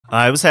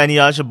Alright, what's happening,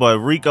 y'all? It's your boy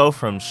Rico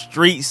from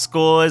Street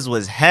Scores.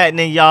 What's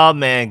happening, y'all?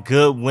 Man,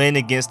 good win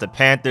against the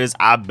Panthers.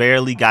 I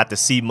barely got to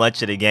see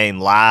much of the game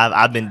live.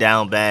 I've been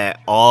down bad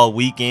all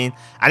weekend.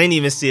 I didn't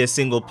even see a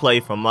single play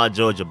from my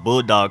Georgia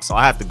Bulldogs, so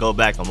I have to go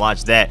back and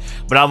watch that.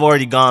 But I've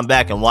already gone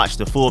back and watched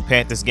the full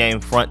Panthers game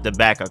front to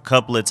back a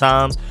couple of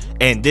times.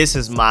 And this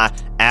is my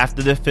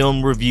after the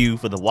film review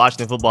for the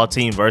Washington football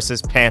team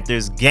versus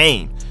Panthers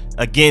game.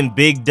 Again,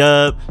 big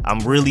dub. I'm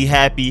really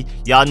happy.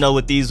 Y'all know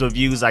with these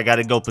reviews, I got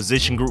to go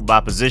position group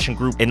by position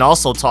group and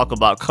also talk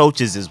about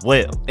coaches as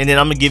well. And then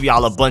I'm going to give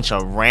y'all a bunch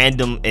of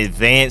random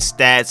advanced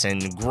stats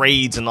and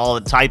grades and all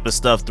the type of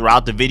stuff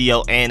throughout the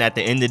video and at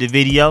the end of the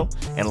video.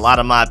 And a lot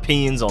of my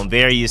opinions on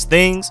various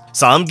things.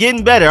 So I'm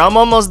getting better. I'm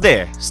almost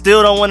there.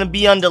 Still don't want to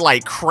be under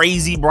like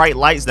crazy bright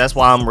lights. That's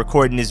why I'm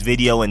recording this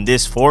video in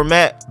this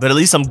format. But at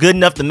least I'm good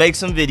enough to make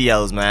some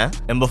videos, man.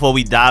 And before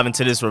we dive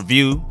into this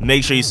review,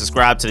 make sure you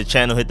subscribe to the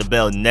channel, hit the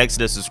bell next to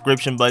the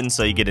subscription button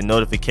so you get a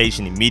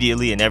notification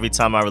immediately, and every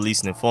time I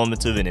release an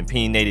informative and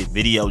opinionated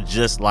video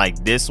just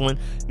like this one.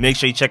 Make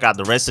sure you check out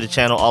the rest of the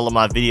channel. All of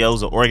my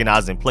videos are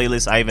organized in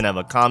playlists. I even have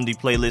a comedy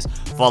playlist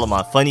for all of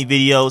my funny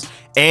videos,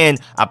 and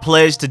I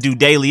pledged to do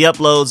daily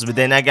uploads, but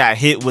then I got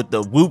hit with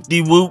the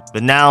whoop-de-whoop,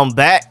 but now I'm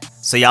back.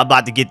 So y'all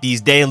about to get these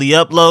daily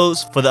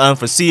uploads for the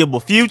unforeseeable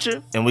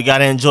future, and we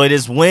gotta enjoy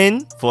this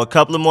win for a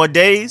couple of more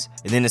days,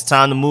 and then it's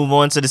time to move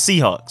on to the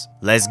Seahawks.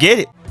 Let's get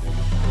it.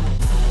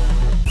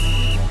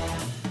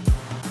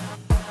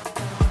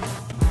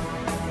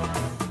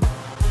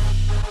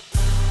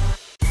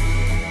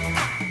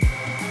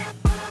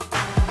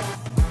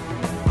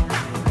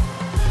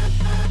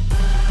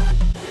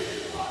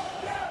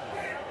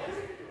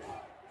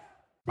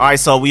 Alright,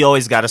 so we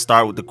always got to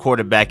start with the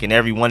quarterback in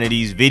every one of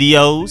these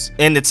videos.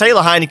 And the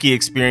Taylor HEINICKE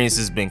experience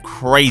has been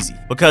crazy.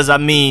 Because, I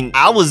mean,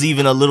 I was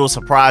even a little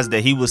surprised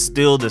that he was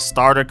still the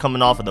starter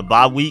coming off of the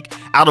bye week.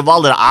 Out of all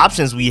of the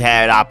options we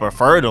had, I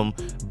preferred him.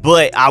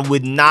 But I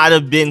would not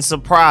have been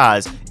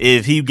surprised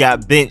if he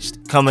got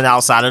benched coming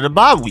outside of the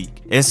bye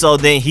week. And so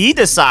then he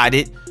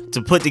decided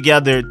to put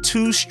together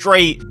 2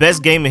 straight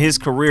best game of his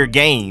career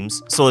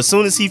games. So as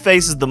soon as he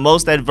faces the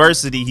most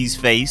adversity he's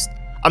faced,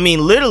 I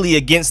mean, literally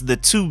against the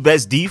 2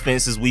 best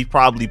defenses we've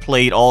probably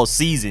played all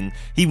season,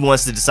 he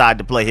wants to decide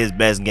to play his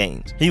best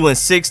games. He went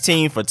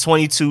 16 for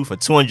 22 for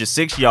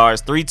 206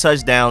 yards, 3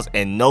 touchdowns,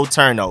 and no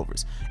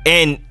turnovers.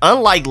 And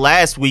unlike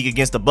last week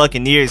against the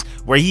Buccaneers,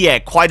 where he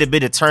had quite a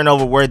bit of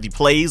turnover-worthy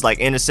plays, like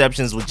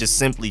interceptions would just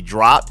simply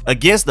drop,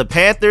 against the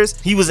Panthers,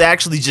 he was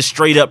actually just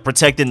straight up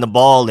protecting the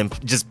ball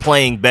and just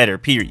playing better,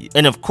 period.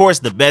 And of course,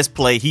 the best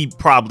play he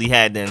probably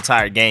had the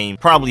entire game,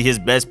 probably his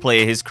best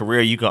play of his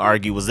career, you could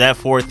argue, was that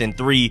 4th and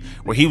 3,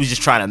 where he was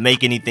just trying to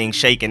make anything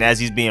shake, and as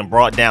he's being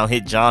brought down,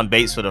 hit John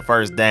Bates for the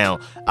first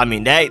down. I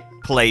mean, that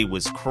play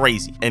was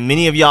crazy. And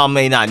many of y'all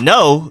may not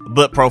know,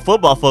 but Pro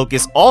Football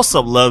Focus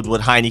also loved what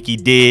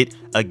Heinicke did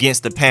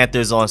against the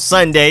Panthers on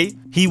Sunday.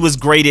 He was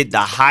graded the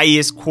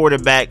highest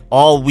quarterback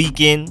all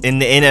weekend in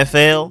the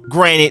NFL.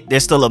 Granted,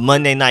 there's still a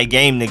Monday night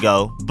game to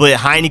go, but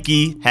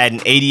Heinicke had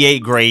an 88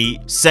 grade.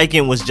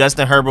 Second was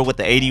Justin Herbert with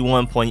the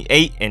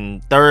 81.8,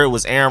 and third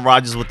was Aaron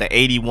Rodgers with the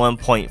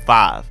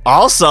 81.5.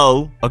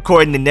 Also,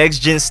 according to Next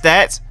Gen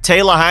Stats,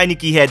 Taylor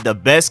HEINICKE had the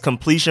best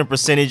completion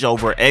percentage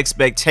over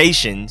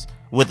expectations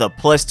with a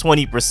plus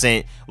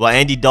 20%, while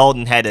Andy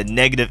Dalton had a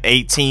negative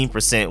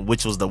 18%,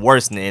 which was the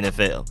worst in the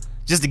NFL.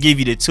 Just to give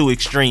you the 2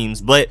 extremes.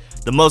 But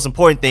the most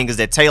important thing is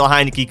that Taylor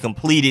HEINICKE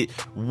completed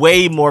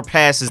way more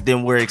passes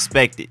than were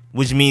expected,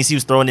 which means he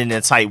was throwing it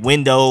in tight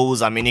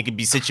windows. I mean, it could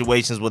be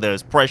situations where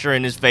there's pressure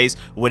in his face,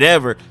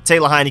 whatever.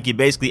 Taylor HEINICKE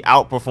basically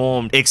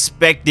outperformed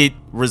expected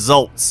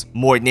results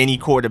more than any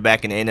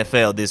quarterback in the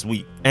NFL this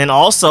week. And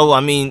also,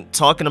 I mean,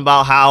 talking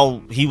about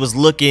how he was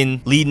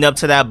looking leading up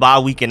to that bye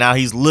week and how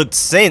he's looked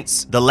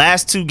since. The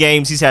last 2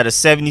 games, he's had a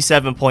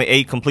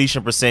 77.8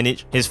 completion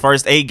percentage. His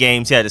first 8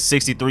 games, he had a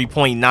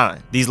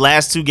 63.9. These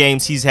last 2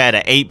 games, he's had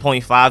a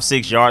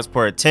 8.56 yards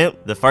per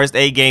attempt. The first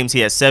 8 games,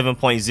 he had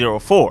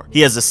 7.04. He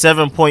has a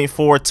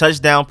 7.4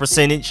 touchdown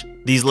percentage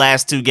these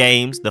last 2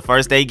 games. The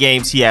first 8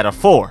 games, he had a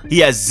 4. He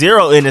has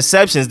 0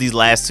 interceptions these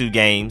last 2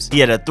 games. He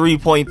had a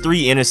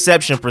 3.3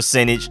 interception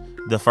percentage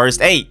the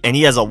first 8, and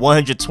he has a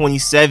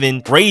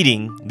 127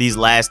 rating these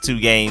last 2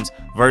 games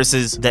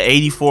versus the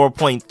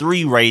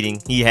 84.3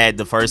 rating he had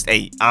the first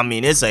 8. I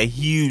mean, it's a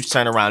huge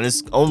turnaround.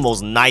 It's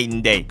almost night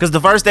and day, because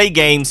the first 8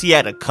 games he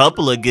had a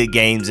couple of good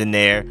games in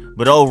there,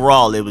 but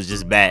overall it was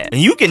just bad.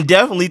 And you can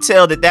definitely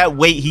tell that that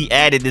weight he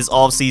added this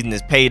offseason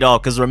has paid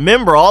off, because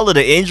remember all of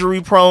the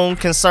injury prone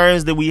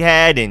concerns that we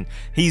had, and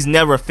he's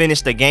never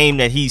finished a game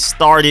that he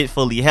started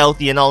fully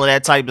healthy and all of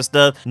that type of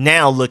stuff.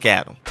 Now look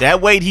at him.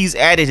 That weight he's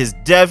added has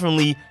definitely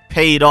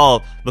paid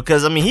off,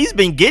 because I mean, he's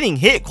been getting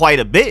hit quite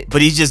a bit,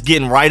 but he's just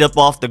getting right up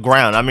off the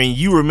ground. I mean,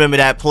 you remember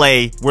that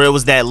play where it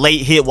was that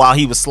late hit while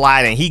he was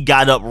sliding. He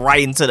got up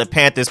right into the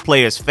Panthers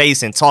player's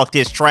face and talked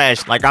his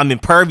trash like, I'm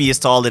impervious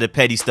to all of the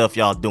petty stuff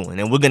y'all doing,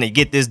 and we're gonna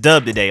get this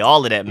dub today.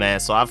 All of that, man.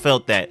 So I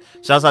felt that.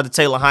 Shouts out to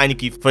Taylor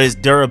HEINICKE for his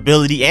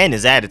durability and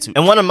his attitude.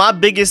 And one of my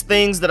biggest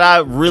things that I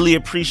really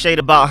appreciate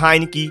about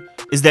HEINICKE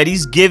is that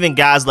he's giving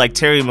guys like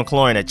Terry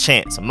McLaurin a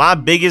chance. My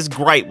biggest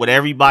gripe with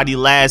everybody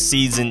last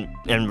season,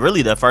 and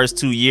really the first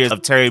 2 years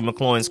of Terry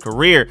McLaurin's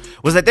career,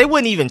 was that they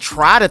wouldn't even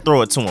try to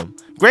throw it to him.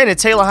 Granted,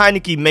 Taylor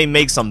Heinicke may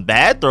make some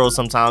bad throws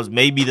sometimes.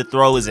 Maybe the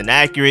throw is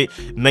inaccurate.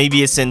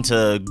 Maybe it's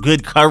into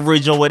good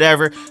coverage or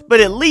whatever. But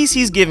at least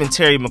he's giving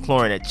Terry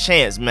McLaurin a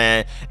chance,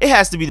 man. It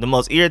has to be the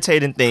most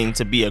irritating thing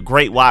to be a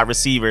great wide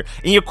receiver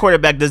and your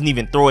quarterback doesn't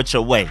even throw it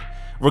your way.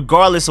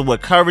 Regardless of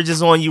what coverage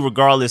is on you,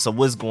 regardless of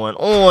what's going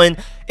on,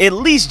 at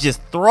least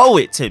just throw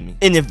it to me.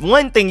 And if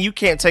one thing you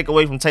can't take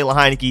away from Taylor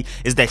Heinicke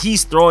is that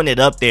he's throwing it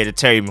up there to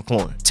Terry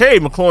McLaurin. Terry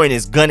McLaurin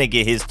is gonna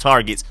get his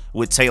targets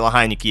with Taylor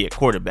Heinicke at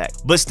quarterback.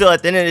 But still,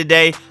 at the end of the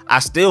day, I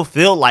still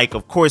feel like,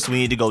 of course, we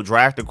need to go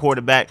draft a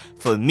quarterback.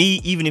 For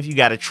me, even if you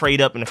got to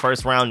trade up in the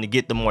first round to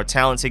get the more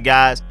talented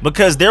guys,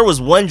 because there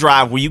was one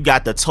drive where you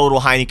got the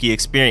total Heinicke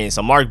experience.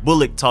 And Mark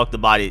Bullock talked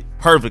about it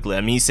perfectly.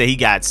 I mean, he said he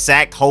got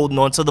sacked holding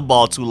onto the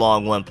ball too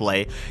long one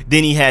play.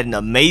 Then he had an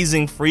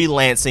amazing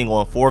freelancing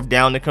on 4th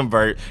down to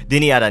convert.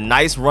 Then he had a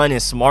nice run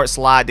and smart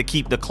slide to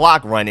keep the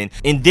clock running.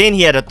 And then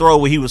he had a throw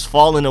where he was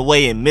falling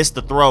away and missed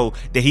the throw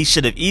that he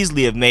should have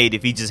easily have made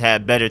if he just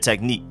had better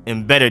technique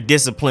and better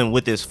discipline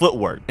with his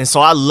footwork. And so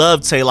I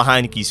love Taylor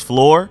Heinicke's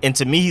floor. And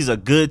to me, he's a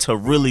good to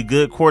really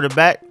good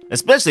quarterback,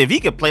 especially if he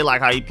could play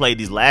like how he played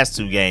these last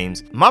 2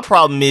 games. My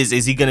problem is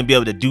he going to be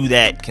able to do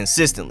that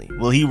consistently?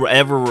 Will he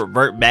ever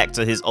revert back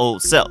to his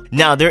old self?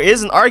 Now, there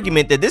is an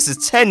argument that this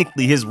is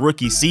technically his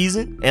rookie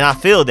season, and I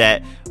feel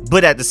that,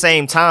 but at the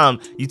same time,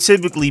 you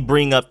typically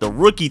bring up the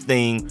rookie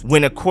thing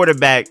when a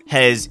quarterback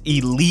has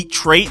elite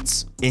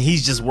traits and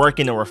he's just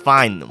working to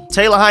refine them.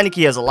 Taylor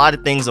Heinicke has a lot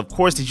of things, of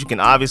course, that you can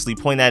obviously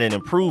point at and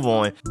improve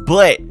on,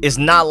 but it's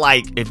not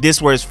like if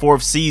this were his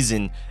 4th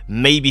season,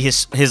 maybe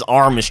his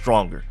arm is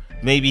stronger.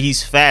 Maybe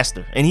he's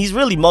faster, and he's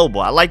really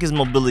mobile. I like his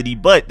mobility,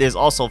 but there's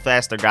also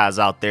faster guys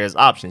out there as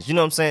options. You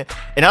know what I'm saying?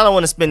 And I don't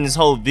want to spend this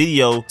whole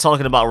video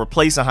talking about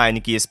replacing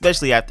Heinicke,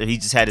 especially after he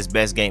just had his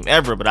best game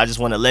ever, but I just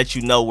want to let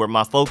you know where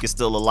my focus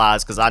still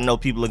lies, because I know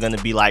people are going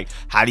to be like,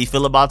 how do you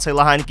feel about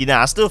Taylor Heinicke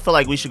now? I still feel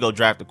like we should go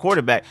draft a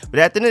quarterback, but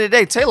at the end of the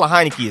day, Taylor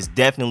Heinicke is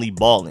definitely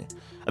balling.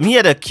 I mean, he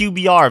had a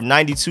QBR of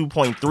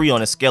 92.3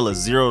 on a scale of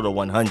 0 to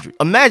 100.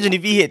 Imagine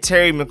if he hit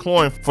Terry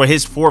McLaurin for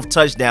his 4th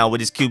touchdown, what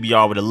his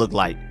QBR would have looked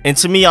like. And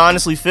to me, I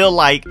honestly feel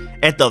like,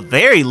 at the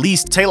very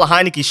least, Taylor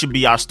Heinicke should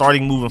be our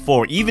starting moving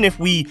forward. Even if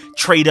we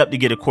trade up to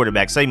get a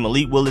quarterback, say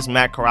Malik Willis,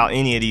 Matt Corral,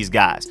 any of these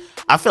guys.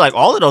 I feel like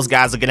all of those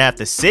guys are going to have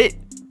to sit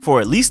for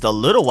at least a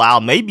little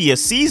while, maybe a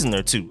season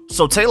or 2.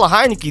 So Taylor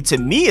Heinicke, to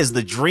me, is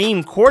the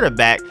dream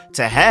quarterback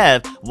to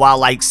have while,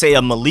 like, say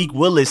a Malik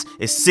Willis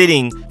is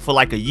sitting for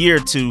like a year or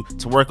 2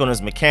 to work on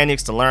his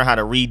mechanics, to learn how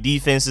to read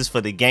defenses,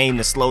 for the game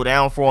to slow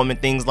down for him and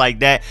things like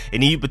that.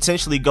 And then you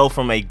potentially go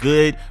from a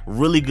good,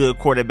 really good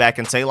quarterback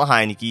in Taylor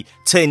Heinicke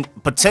to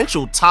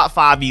potential top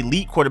 5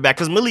 elite quarterback,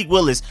 because Malik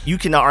Willis, you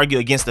cannot argue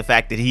against the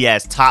fact that he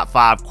has top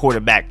 5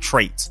 quarterback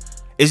traits.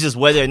 It's just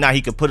whether or not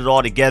he could put it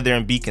all together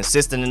and be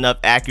consistent enough,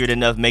 accurate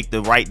enough, make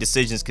the right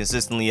decisions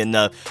consistently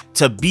enough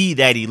to be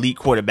that elite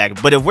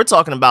quarterback. But if we're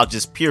talking about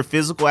just pure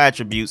physical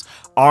attributes,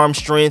 arm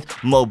strength,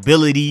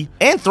 mobility,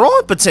 and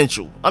throwing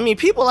potential, I mean,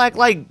 people act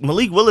like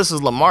Malik Willis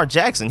is Lamar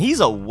Jackson.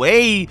 He's a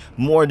way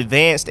more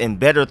advanced and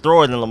better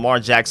thrower than Lamar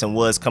Jackson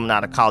was coming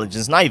out of college.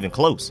 It's not even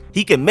close.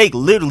 He can make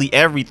literally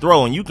every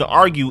throw, and you can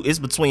argue it's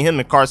between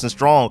him and Carson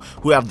Strong,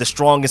 who have the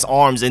strongest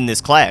arms in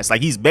this class.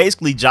 Like, he's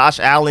basically Josh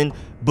Allen,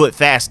 but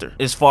faster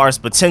as far as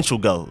potential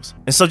goes.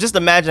 And so just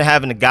imagine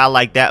having a guy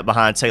like that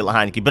behind Taylor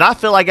Heinicke. But I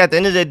feel like at the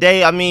end of the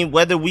day, I mean,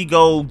 whether we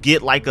go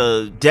get like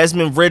a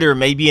Desmond Ridder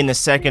maybe in the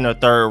 2nd or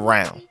 3rd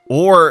round,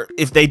 or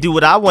if they do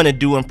what I want to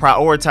do and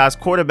prioritize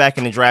quarterback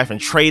in the draft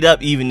and trade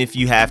up, even if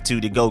you have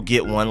to go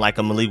get one like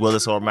a Malik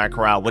Willis or Matt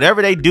Corral,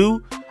 whatever they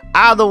do,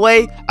 either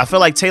way, I feel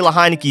like Taylor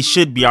Heinicke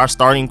should be our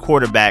starting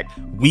quarterback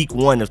week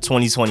 1 of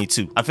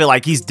 2022. I feel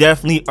like he's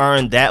definitely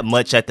earned that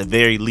much at the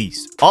very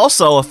least.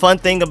 Also, a fun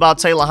thing about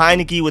Taylor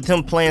Heinicke, with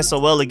him playing so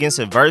well against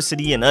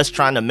adversity and us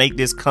trying to make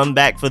this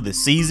comeback for the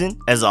season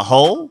as a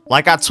whole,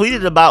 like I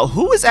tweeted about,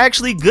 who is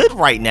actually good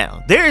right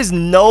now? There is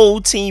no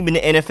team in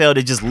the NFL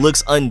that just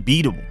looks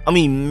unbeatable. I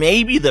mean,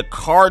 maybe the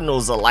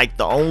Cardinals are like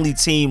the only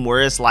team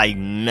where it's like,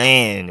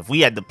 man, if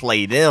we had to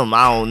play them,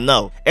 I don't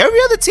know. Every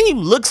other team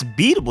looks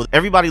beatable.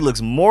 Everybody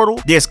looks mortal.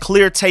 There's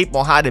clear tape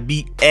on how to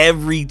beat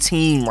every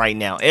team right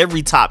now,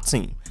 every top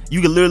team. You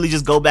can literally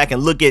just go back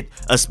and look at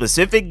a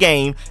specific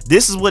game.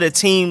 This is what a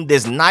team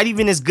that's not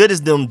even as good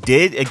as them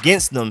did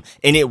against them,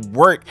 and it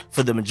worked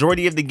for the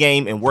majority of the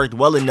game and worked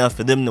well enough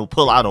for them to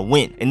pull out a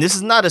win. And this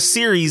is not a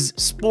series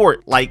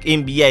sport like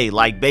NBA,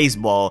 like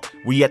baseball,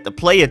 where you have to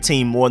play a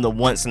team more than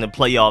once in the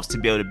playoffs to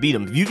be able to beat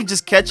them. If you can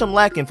just catch them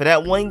lacking for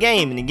that one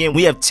game, and again,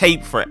 we have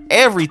tape for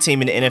every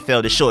team in the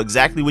NFL to show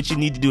exactly what you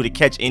need to do to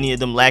catch any of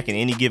them lacking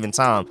any given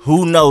time.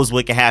 Who knows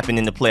what can happen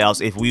in the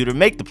playoffs if we were to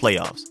make the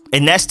playoffs?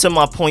 And that's to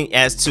my point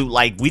as to,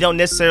 like, we don't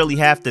necessarily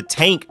have to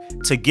tank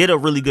to get a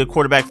really good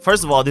quarterback.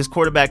 First of all, this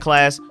quarterback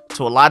class,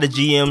 to a lot of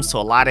GMs, to a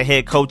lot of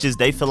head coaches,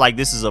 they feel like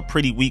this is a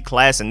pretty weak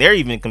class, and they're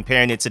even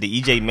comparing it to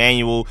the EJ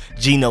Manuel,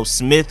 Geno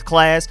Smith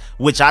class,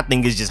 which I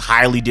think is just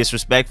highly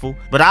disrespectful.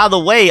 But either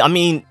way, I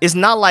mean, it's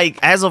not like,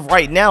 as of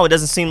right now, it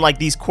doesn't seem like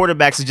these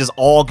quarterbacks are just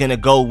all gonna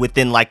go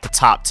within like the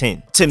top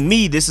 10. To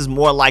me, this is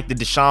more like the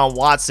Deshaun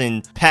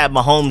Watson, Pat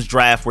Mahomes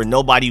draft where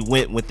nobody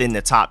went within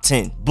the top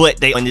 10, but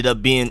they ended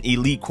up being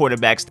elite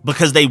quarterbacks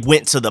because they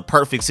went to the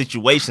perfect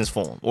situations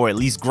for them, or at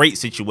least great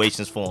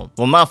situations for them.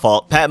 Well, my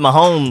fault. Pat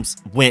Mahomes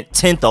went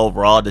 10th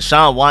overall.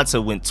 Deshaun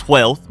Watson went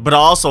 12th, but I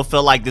also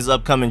feel like this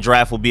upcoming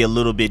draft will be a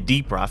little bit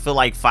deeper. I feel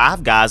like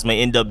 5 guys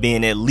may end up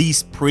being at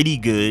least pretty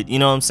good. You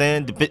know what I'm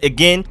saying?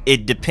 Again,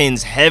 it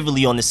depends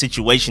heavily on the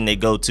situation they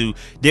go to.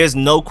 There's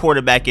no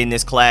quarterback in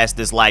this class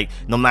that's like,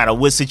 no matter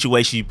what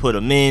situation you put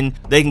them in,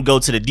 they can go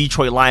to the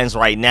Detroit Lions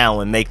right now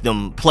and make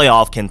them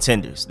playoff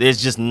contenders.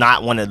 There's just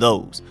not one of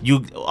those.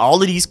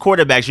 All of these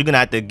quarterbacks, you're gonna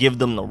have to give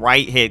them the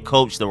right head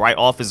coach, the right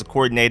offensive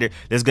coordinator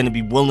that's gonna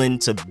be willing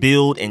to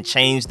build and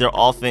change their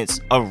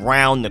offense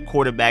around the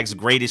quarterback's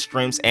greatest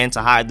strengths and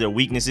to hide their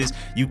weaknesses.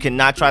 You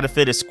cannot try to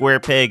fit a square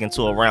peg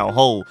into a round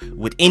hole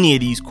with any of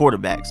these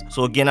quarterbacks.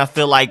 So again, I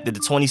feel like the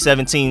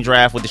 2017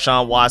 draft with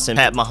Deshaun Watson,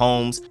 Pat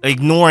Mahomes,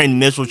 ignoring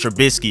Mitchell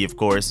Trubisky, of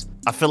course,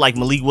 I feel like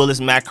Malik Willis,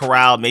 Matt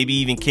Corral, maybe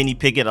even Kenny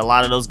Pickett, a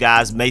lot of those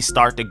guys may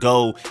start to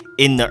go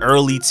in the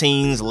early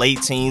teens,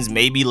 late teens,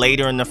 maybe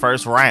later in the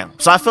first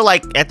round. So I feel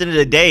like at the end of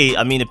the day,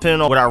 I mean, depending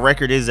on what our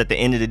record is at the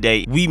end of the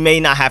day, we may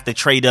not have to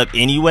trade up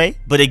anyway.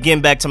 But again,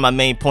 back to my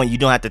main point, you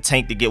don't have to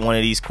tank to get one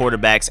of these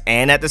quarterbacks.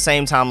 And at the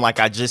same time, like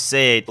I just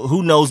said,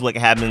 who knows what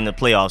can happen in the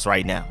playoffs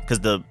right now?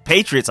 Because the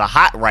Patriots are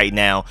hot right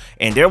now,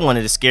 and they're one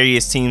of the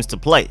scariest teams to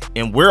play.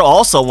 And we're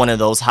also one of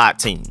those hot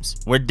teams.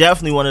 We're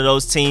definitely one of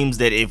those teams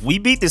that if we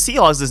beat the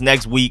Seahawks this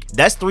next week,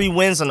 that's 3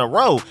 wins in a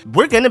row.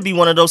 We're going to be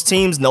one of those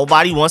teams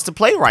nobody wants to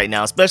play right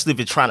now, especially if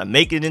you're trying to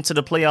make it into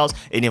the playoffs.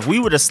 And if we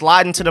were to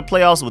slide into the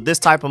playoffs with this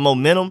type of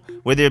momentum,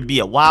 whether it be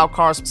a wild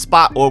card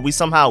spot or we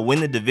somehow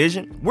win the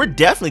division, we're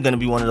definitely going to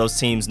be one of those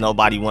teams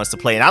nobody wants to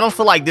play. And I don't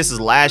feel like this is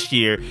last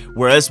year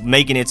where us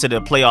making it to the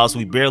playoffs,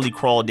 we barely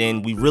crawled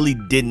in. We really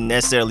didn't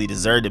necessarily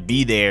deserve to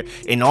be there.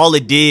 And all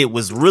it did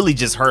was really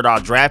just hurt our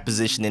draft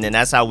positioning. And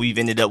that's how we've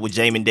ended up with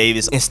Jamin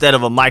Davis instead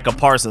of a Micah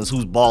Parsons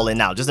who's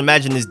balling out. Just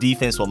imagine this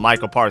defense with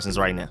Micah Parsons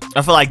right now.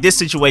 I feel like this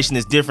situation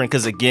is different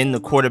because, again, the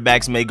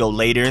quarterbacks may go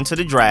later into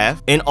the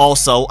draft. And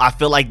also, I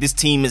feel like this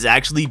team is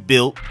actually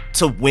built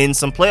to win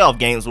some playoff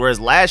games, whereas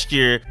last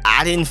year,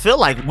 I didn't feel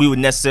like we were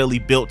necessarily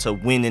built to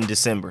win in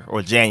December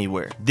or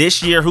January.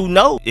 This year, who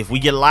knows? If we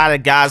get a lot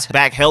of guys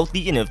back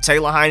healthy and if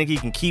Taylor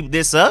Heinicke can keep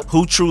this up,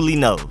 who truly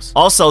knows?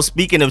 Also,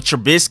 speaking of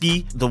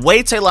Trubisky, the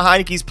way Taylor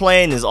Heinicke's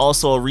playing is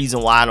also a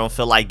reason why I don't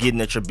feel like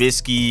getting a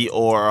Trubisky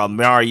or a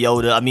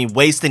Mariota. I mean,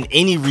 wasting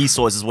any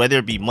resources, whether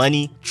it be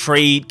money,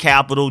 trade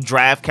capital,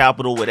 draft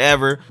capital,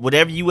 whatever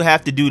you would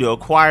have to do to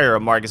acquire a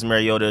Marcus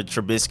Mariota,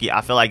 Trubisky,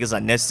 I feel like it's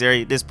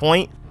unnecessary at this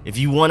point. If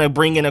you want to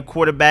bring in a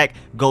quarterback,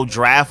 go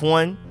draft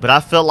one. But I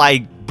feel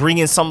like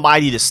bringing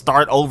somebody to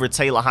start over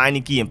Taylor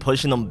Heinicke and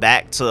pushing them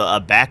back to a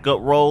backup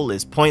role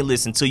is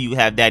pointless until you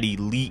have that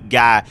elite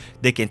guy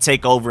that can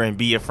take over and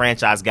be a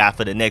franchise guy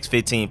for the next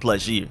 15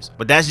 plus years.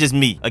 But that's just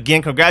me.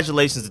 Again,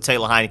 congratulations to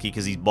Taylor Heinicke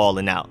because he's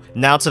balling out.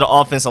 Now to the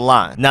offensive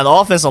line. Now the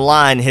offensive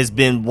line has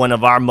been one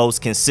of our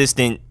most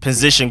consistent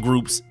position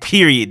groups,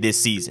 period, this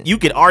season. You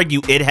could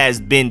argue it has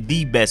been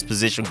the best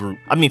position group.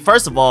 I mean,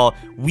 first of all,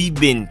 we've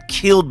been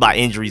killed by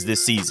injuries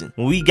this season.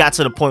 When we got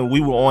to the point where we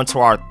were on to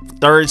our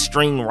 3rd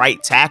string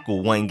right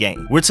tackle one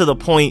game, we're to the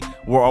point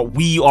where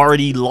we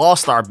already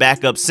lost our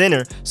backup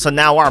center, so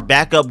now our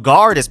backup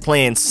guard is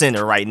playing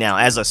center right now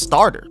as a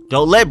starter.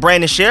 Don't let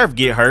Brandon Sheriff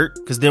get hurt,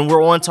 because then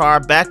we're on to our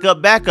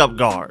backup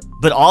guard.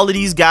 But all of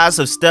these guys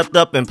have stepped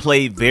up and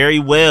played very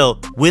well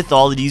with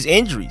all of these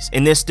injuries,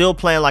 and they're still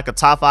playing like a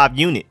top 5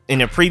 unit. In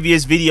a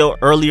previous video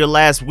earlier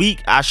last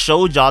week, I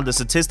showed y'all the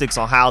statistics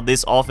on how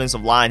this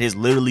offensive line has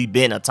literally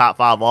been a top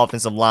 5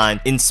 offensive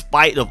line in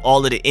spite of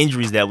all of the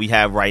injuries that we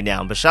have right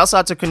now. But shouts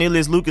out to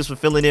Cornelius Lucas for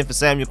filling in for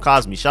Samuel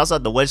Cosme. Shouts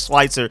out to Wes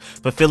Schweitzer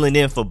for filling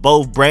in for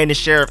both Brandon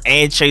Sheriff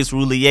and Chase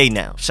Roulier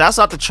now. Shouts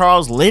out to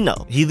Charles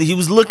Leno. He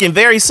was looking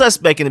very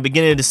suspect in the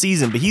beginning of the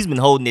season, but he's been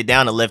holding it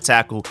down at left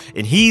tackle,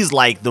 and he's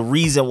like the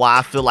reason why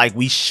I feel like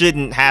we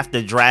shouldn't have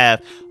to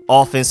draft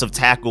offensive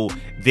tackle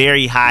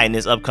very high in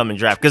this upcoming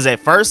draft.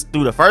 Because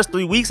through the first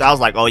 3 weeks, I was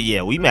like, oh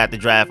yeah, we may have to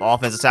draft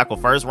offensive tackle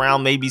 1st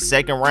round, maybe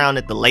 2nd round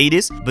at the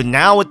latest. But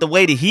now with the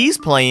way that he's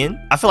playing,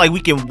 I feel like we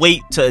can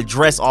wait to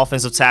address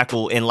offensive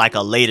tackle in like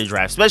a later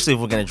draft, especially if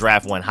we're going to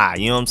draft one high.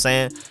 You know what I'm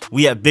saying?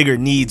 We have bigger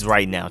needs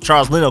right now.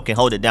 Charles Leno can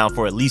hold it down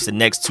for at least the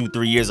next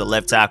 2-3 years of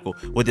left tackle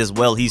with as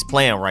well he's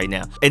playing right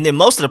now. And then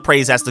most of the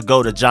praise has to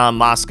go to John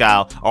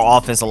Moscow, our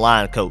offensive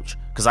line coach.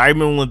 Because I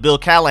remember when Bill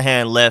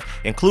Callahan left,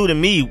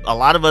 including me, a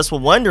lot of us were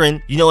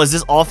wondering, you know, is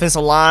this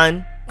offensive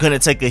line gonna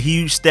take a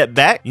huge step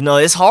back. You know,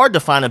 it's hard to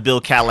find a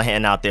Bill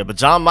Callahan out there, but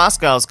John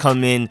Moskow's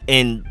come in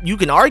and you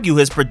can argue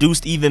has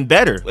produced even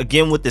better.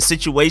 Again, with the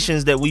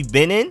situations that we've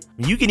been in,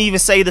 you can even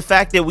say the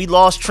fact that we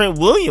lost Trent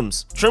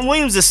Williams. Trent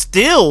Williams is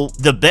still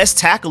the best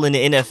tackle in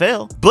the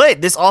NFL,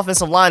 but this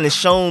offensive line has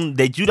shown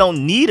that you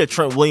don't need a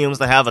Trent Williams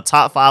to have a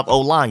top 5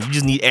 O-line. You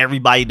just need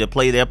everybody to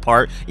play their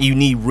part. You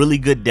need really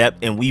good depth,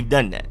 and we've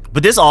done that.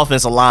 But this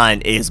offensive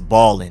line is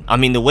balling. I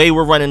mean, the way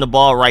we're running the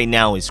ball right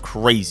now is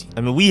crazy.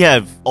 I mean, we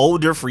have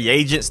older free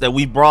agents that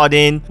we brought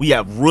in. We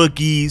have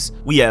rookies.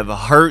 We have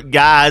hurt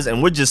guys,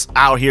 and we're just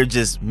out here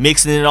just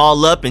mixing it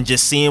all up and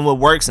just seeing what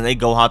works, and they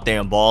go out there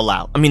and ball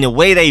out. I mean, the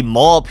way they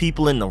maul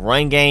people in the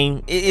run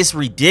game, it's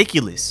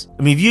ridiculous.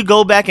 I mean, if you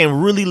go back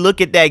and really look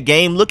at that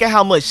game, look at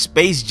how much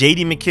space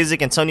J.D.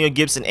 McKissic, Antonio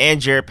Gibson,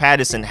 and Jared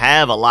Patterson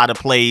have a lot of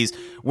plays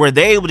where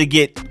they're able to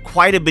get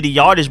quite a bit of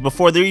yardage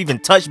before they're even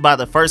touched by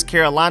the first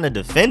Carolina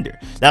defender.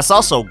 That's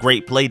also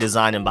great play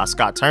designing by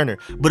Scott Turner,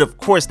 but of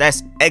course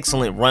that's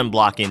excellent run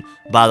blocking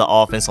by the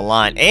offensive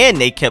line, and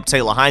they kept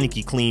Taylor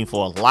HEINICKE clean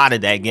for a lot of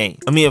that game.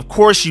 I mean, of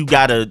course you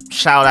gotta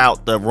shout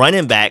out the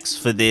running backs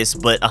for this,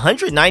 but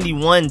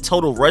 191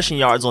 total rushing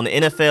yards on the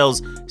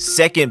NFL's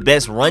second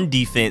best run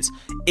defense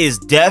is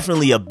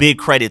definitely a big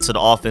credit to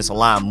the offensive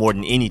line more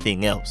than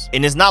anything else.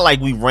 And it's not like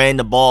we ran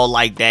the ball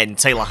like that and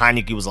Taylor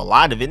HEINICKE was a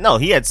lot of it. No,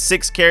 he had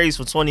 6 carries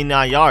for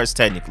 29 yards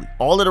technically.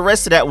 All of the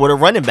rest of that were the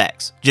running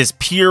backs. Just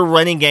pure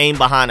running game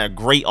behind a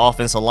great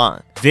offensive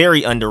line.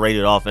 Very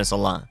underrated offensive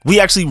line. We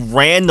actually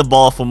ran the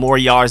ball for more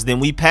yards than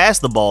we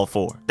passed the ball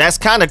for. That's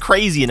kind of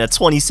crazy in a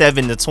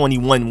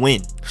 27-21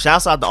 win.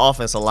 Shouts out the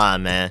offensive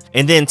line, man.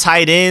 And then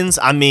tight ends,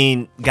 I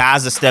mean,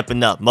 guys are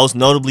stepping up, most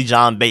notably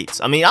John Bates.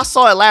 I mean, I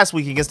saw it last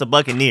week against the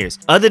Buccaneers.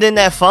 Other than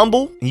that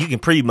fumble, you can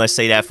pretty much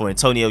say that for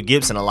Antonio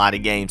Gibson a lot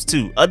of games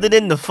too. Other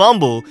than the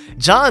fumble,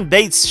 John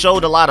Bates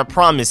showed a lot of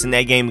promise in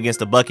that game against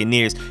the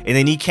Buccaneers, and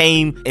then he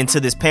came into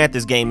this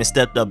Panthers game and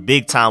stepped up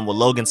big time with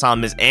Logan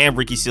Thomas and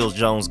Ricky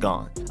Seals-Jones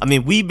gone. I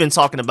mean, we've been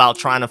talking about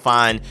trying to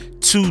find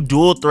 2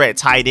 dual threat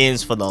tight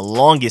ends for the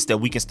longest that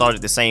we can start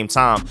at the same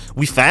time.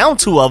 We found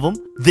 2 of them,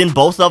 then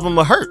both of them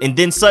are hurt, and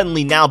then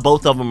suddenly now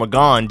both of them are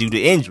gone due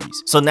to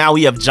injuries. So now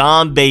we have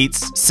John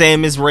Bates,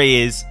 Sammis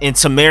Reyes, and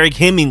Tamarick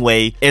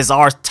Hemingway as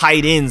our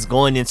tight ends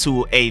going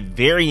into a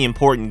very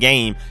important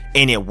game,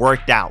 and it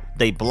worked out.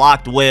 They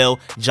blocked well.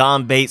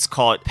 John Bates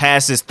caught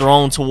passes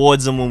thrown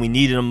towards him when we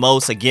needed them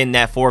most. Again,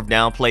 that 4th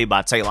down play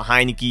by Taylor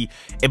HEINICKE.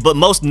 But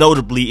most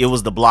notably, it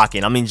was the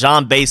blocking. I mean,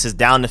 John Bates is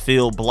down the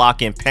field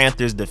blocking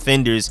Panthers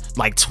defenders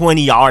like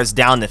 20 yards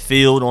down the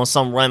field on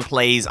some run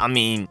plays. I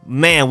mean,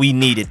 man, we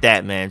needed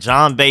that, man.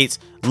 John Bates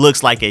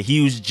looks like a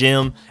huge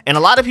gem, and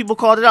a lot of people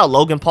called it out.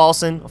 Logan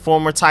Paulson, a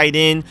former tight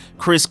end.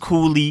 Chris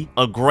Cooley,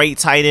 a great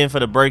tight end for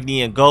the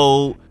Burgundy and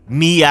Gold.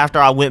 Me, after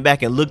I went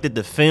back and looked at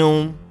the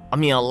film, I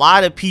mean, a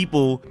lot of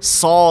people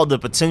saw the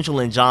potential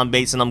in John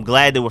Bates, and I'm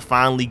glad that we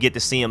finally get to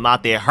see him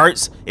out there. It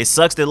hurts. It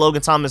sucks that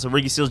Logan Thomas and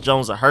Ricky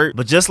Seals-Jones are hurt,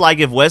 but just like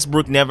if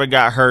Westbrook never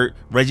got hurt,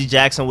 Reggie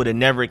Jackson would have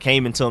never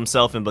came into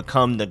himself and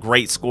become the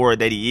great scorer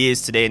that he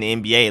is today in the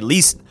NBA, at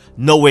least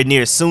nowhere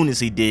near as soon as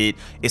he did.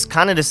 It's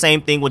kind of the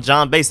same thing with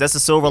John Bates. That's a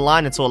silver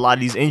lining to a lot of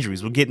these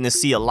injuries. We're getting to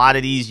see a lot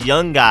of these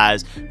young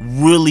guys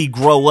really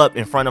grow up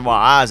in front of our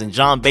eyes, and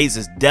John Bates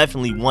is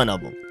definitely one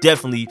of them.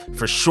 Definitely,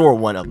 for sure,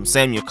 one of them.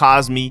 Samuel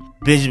Cosme,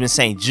 Benjamin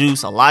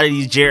St-Juste, a lot of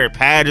these Jared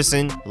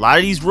Patterson, a lot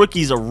of these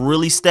rookies are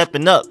really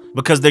stepping up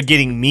because they're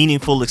getting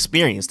meaningful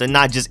experience. They're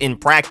not just in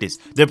practice.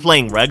 They're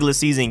playing regular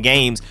season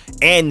games,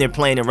 and they're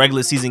playing in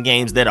regular season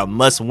games that are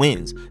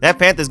must-wins. That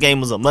Panthers game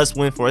was a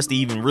must-win for us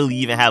to really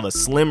even have a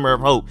slimmer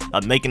of hope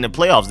of making the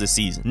playoffs this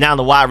season. Now,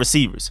 the wide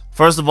receivers.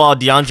 First of all,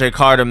 Deandre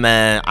Carter,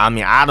 man, I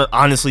mean, I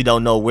honestly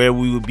don't know where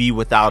we would be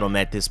without him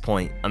at this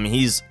point. I mean,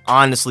 he's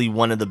honestly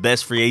one of the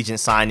best free agent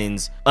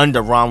signings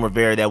under Ron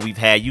Rivera that we've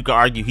had. You could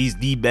argue he's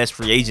the best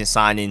free agent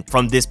signing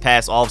from this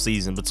past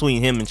offseason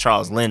between him and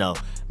Charles Leno.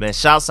 Man,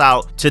 shouts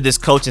out to this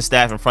coaching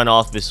staff and front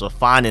office for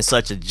finding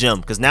such a gem,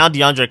 because now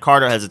Deandre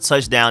Carter has a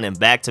touchdown in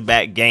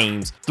back-to-back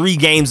games, 3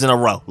 games in a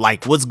row.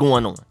 Like, what's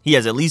going on? He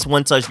has at least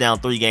 1 touchdown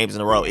 3 games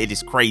in a row. It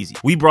is crazy.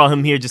 We brought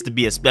him here just to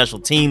be a special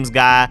teams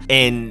guy,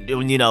 and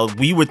you know,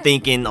 we were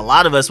thinking, a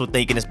lot of us were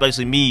thinking,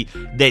 especially me,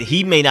 that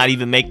he may not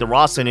even make the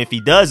roster, and if he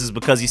does, it's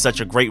because he's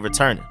such a great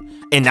returner.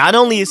 And not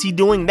only is he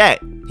doing that,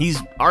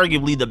 he's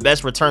arguably the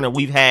best returner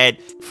we've had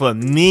for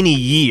many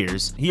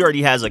years. He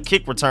already has a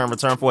kick return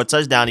for a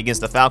touchdown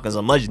against the Falcons,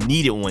 a much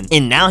needed one.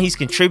 And now he's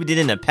contributed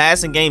in the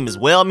passing game as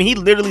well. I mean, he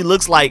literally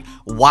looks like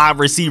wide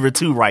receiver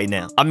 2 right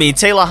now. I mean,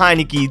 Taylor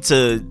HEINICKE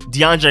to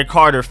Deandre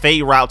Carter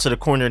fade route to the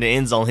corner of the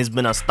end zone has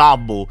been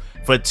unstoppable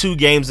for 2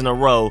 games in a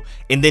row.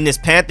 And then this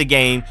Panther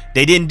game,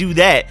 they didn't do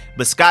that,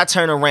 but Scott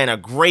Turner ran a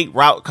great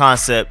route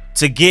concept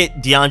to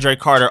get Deandre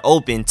Carter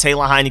open.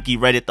 Taylor HEINICKE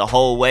read it the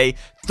whole way,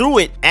 threw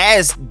it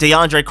as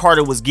Deandre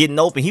Carter was getting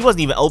open. He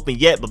wasn't even open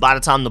yet, but by the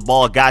time the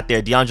ball got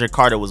there, Deandre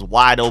Carter was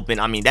wide open.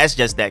 I mean, that's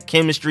just that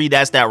chemistry.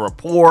 That's That's that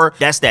rapport.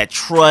 That's that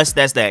trust.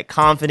 That's that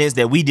confidence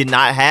that we did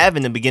not have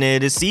in the beginning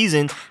of this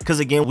season because,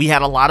 again, we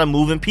had a lot of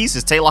moving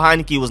pieces. Taylor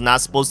HEINICKE was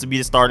not supposed to be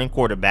the starting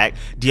quarterback.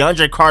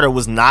 Deandre Carter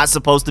was not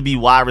supposed to be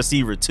wide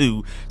receiver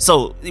 2.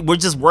 So we're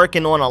just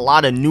working on a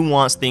lot of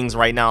nuanced things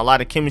right now, a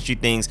lot of chemistry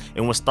things,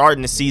 and we're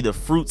starting to see the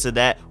fruits of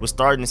that. We're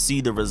starting to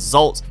see the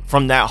results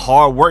from that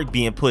hard work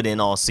being put in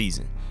all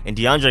season. And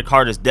Deandre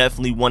Carter is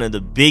definitely one of the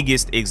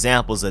biggest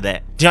examples of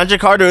that. Deandre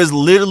Carter is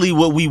literally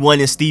what we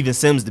wanted Steven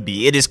Sims to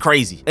be. It is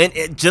crazy.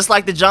 And just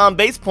like the John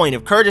Bates point,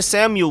 if Curtis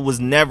Samuel was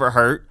never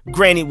hurt,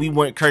 granted we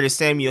want Curtis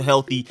Samuel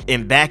healthy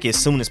and back as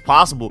soon as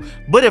possible,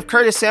 but if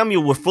Curtis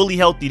Samuel were fully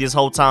healthy this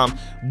whole time,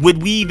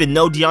 would we even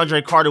know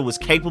Deandre Carter was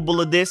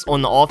capable of this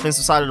on the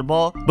offensive side of the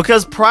ball?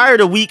 Because prior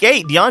to week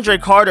 8,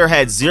 Deandre Carter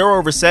had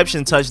 0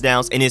 reception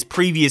touchdowns in his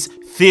previous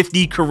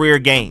 50 career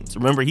games.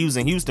 Remember, he was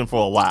in Houston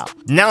for a while.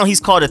 Now he's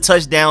caught a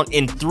touchdown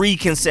in 3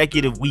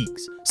 consecutive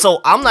weeks.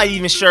 So I'm not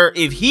even sure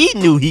if he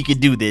knew he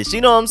could do this.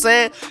 You know what I'm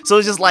saying? So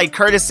it's just like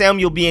Curtis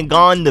Samuel being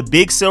gone. The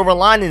big silver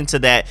lining to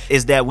that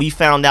is that we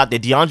found out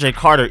that Deandre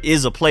Carter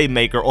is a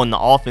playmaker on the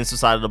offensive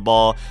side of the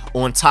ball,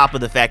 on top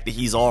of the fact that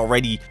he's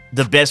already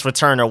the best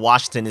returner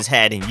Washington has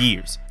had in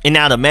years. And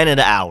now the man of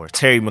the hour,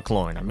 Terry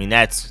McLaurin. I mean,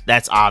 that's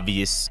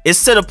obvious.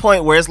 It's to the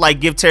point where it's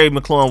like, give Terry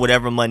McLaurin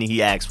whatever money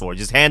he asks for.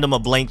 Just hand him a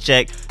blank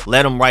check,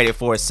 let him write it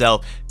for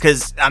himself.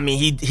 Because, I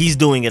mean, he's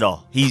doing it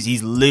all.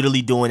 He's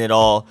literally doing it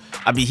all.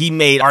 I mean, he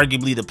made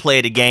arguably the play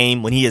of the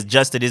game when he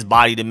adjusted his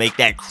body to make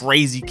that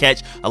crazy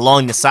catch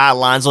along the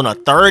sidelines on a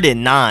 3rd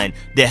and 9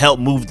 that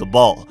helped move the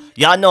ball.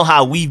 Y'all know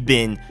how we've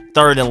been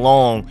 3rd and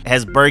long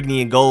as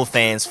burgundy and gold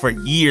fans for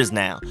years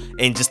now,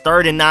 and just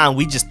 3rd and 9,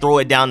 we just throw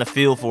it down the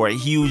field for a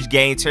huge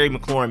gain. Terry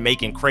McLaurin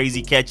making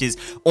crazy catches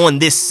on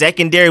this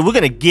secondary. We're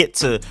gonna get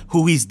to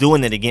who he's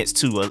doing it against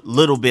too a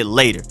little bit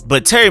later,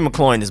 but Terry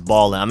McLaurin is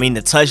balling. I mean,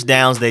 the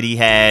touchdowns that he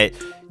had,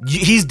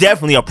 he's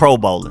definitely a Pro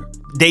Bowler.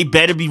 They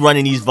better be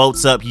running these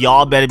votes up.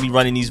 Y'all better be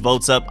running these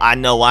votes up. I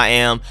know I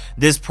am.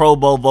 This Pro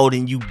Bowl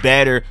voting, you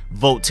better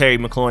vote Terry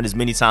McLaurin as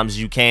many times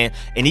as you can.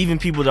 And even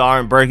people that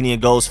aren't burgundy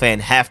and golds fan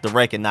have to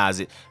recognize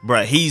it.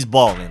 Bruh, he's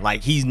balling.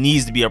 Like, he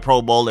needs to be a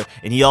Pro Bowler,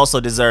 and he also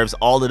deserves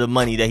all of the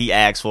money that he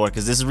asks for,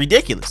 because this is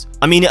ridiculous.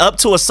 I mean, up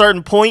to a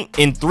certain point,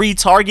 in 3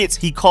 targets,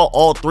 he caught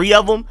all 3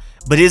 of them.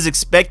 But his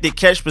expected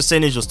catch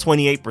percentage was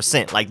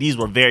 28%. Like, these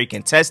were very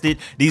contested.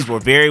 These were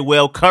very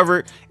well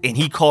covered, and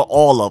he caught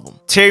all of them.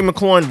 Terry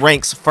McLaurin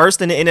ranks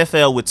 1st in the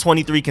NFL with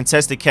 23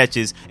 contested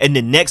catches, and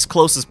the next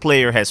closest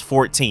player has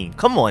 14.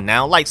 Come on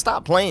now, like,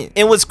 stop playing.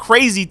 And what's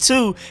crazy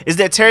too is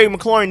that Terry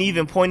McLaurin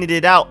even pointed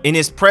it out in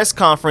his press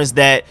conference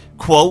that,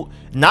 quote,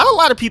 "Not a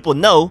lot of people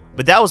know,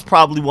 but that was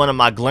probably one of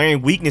my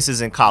glaring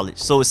weaknesses in college.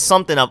 So it's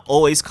something I've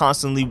always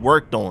constantly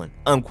worked on,"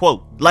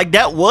 unquote. Like,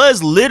 that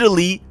was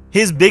literally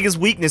his biggest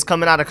weakness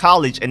coming out of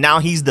college, and now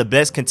he's the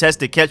best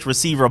contested catch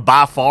receiver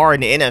by far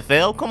in the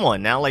NFL. Come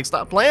on now, like,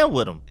 stop playing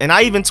with him. And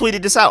I even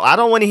tweeted this out. I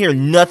don't want to hear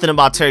nothing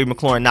about Terry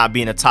McLaurin not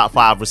being a top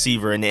 5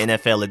 receiver in the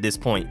NFL at this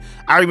point.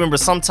 I remember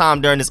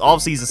sometime during this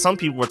offseason, some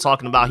people were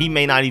talking about he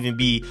may not even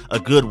be a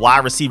good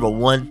wide receiver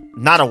 1,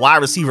 not a wide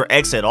receiver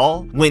X at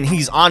all, when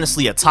he's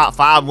honestly a top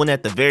 5 one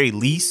at the very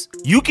least.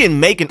 You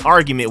can make an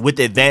argument with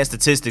advanced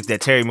statistics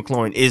that Terry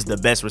McLaurin is the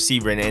best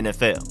receiver in the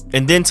NFL.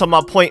 And then to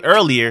my point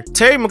earlier,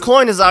 Terry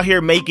McLaurin is out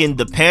here making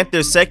the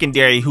Panthers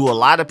secondary, who a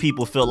lot of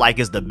people feel like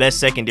is the best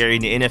secondary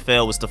in the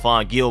NFL, with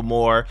Stephon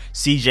Gilmore,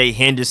 CJ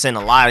Henderson,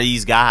 a lot of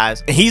these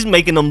guys, and he's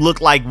making them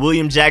look like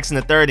William Jackson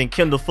III and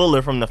Kendall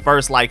Fuller from the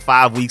first like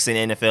 5 weeks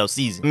in the NFL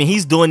season. I mean,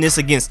 he's doing this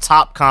against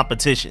top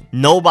competition.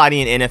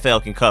 Nobody in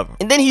NFL can cover.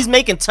 And then he's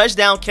making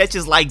touchdown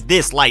catches like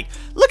this. Like,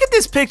 look at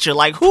this picture.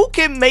 Like, who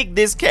can make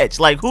this catch?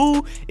 Like,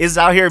 who is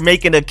out here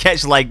making a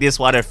catch like this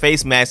while their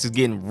face mask is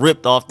getting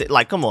ripped off?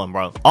 Like, come on,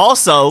 bro.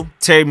 Also,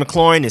 Terry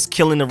McLaurin is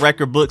killing the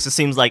record books. It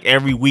seems like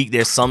every week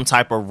there's some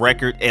type of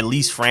record, at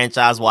least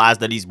franchise-wise,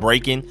 that he's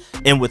breaking.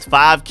 And with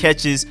 5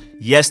 catches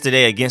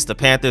yesterday against the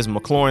Panthers,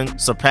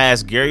 McLaurin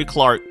surpassed Gary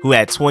Clark, who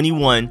had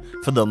 21,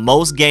 for the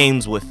most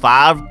games with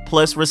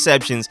 5+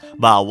 receptions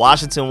by a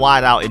Washington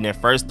wideout in their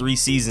first 3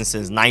 seasons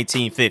since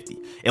 1950.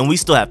 And we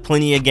still have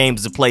plenty of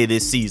games to play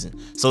this season.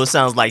 So it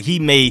sounds like he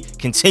may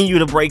continue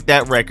to break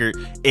that record,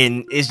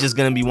 and it's just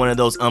going to be one of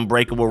those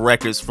unbreakable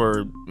records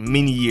for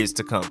many years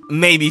to come.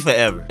 Maybe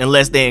forever,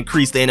 unless they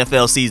increase the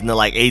NFL season to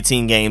like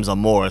 18 games or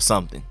more or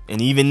something.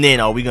 And even then,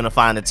 are we going to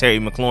find a Terry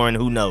McLaurin?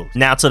 Who knows?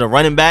 Now to the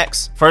running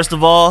backs. First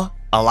of all,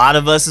 a lot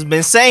of us has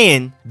been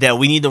saying that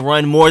we need to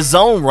run more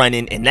zone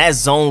running, and that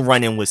zone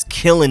running was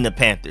killing the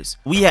Panthers.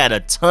 We had a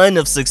ton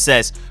of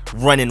success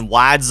running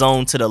wide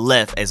zone to the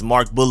left, as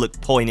Mark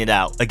Bullock pointed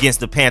out, against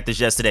the Panthers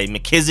yesterday.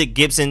 McKissick,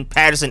 Gibson,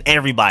 Patterson,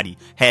 everybody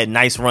had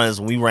nice runs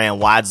when we ran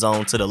wide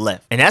zone to the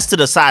left. And that's to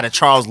the side of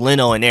Charles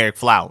Leno and Eric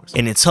Flowers.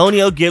 And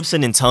Antonio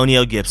Gibson,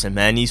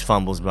 man, these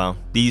fumbles, bro.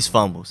 These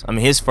fumbles. I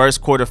mean, his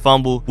first quarter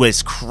fumble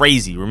was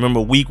crazy.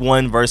 Remember week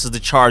 1 versus the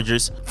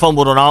Chargers?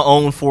 Fumbled on our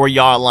own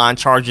 4-yard line.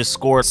 Chargers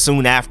scored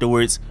soon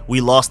afterwards. We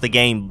lost the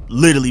game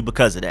literally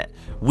because of that.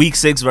 Week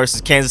 6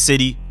 versus Kansas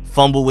City,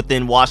 fumble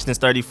within Washington's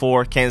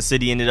 34. Kansas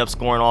City ended up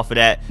scoring off of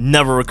that.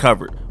 Never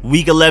recovered.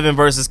 Week 11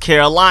 versus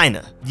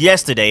Carolina.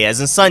 Yesterday,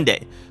 as in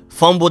Sunday.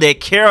 Fumbled at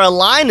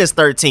Carolina's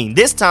 13.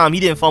 This time, he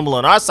didn't fumble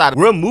on our side.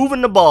 We're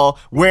moving the ball.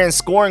 We're in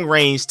scoring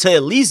range to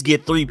at least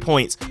get 3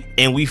 points,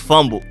 and we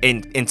fumble.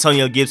 And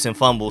Antonio Gibson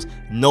fumbles.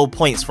 No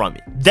points from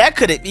it. That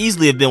could have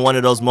easily have been one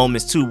of those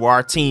moments, too, where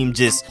our team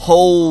just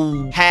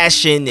whole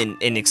passion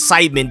and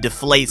excitement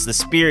deflates. The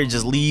spirit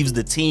just leaves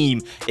the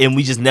team, and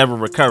we just never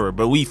recover.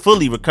 But we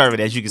fully recovered,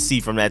 as you can see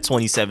from that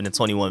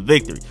 27-21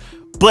 victory.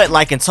 But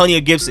like Antonio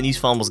Gibson, these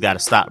fumbles got to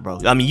stop, bro.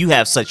 I mean, you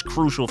have such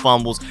crucial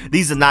fumbles.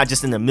 These are not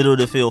just in the middle of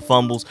the field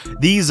fumbles.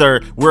 These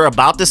are, we're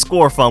about to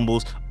score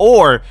fumbles,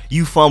 or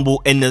you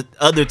fumble and the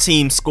other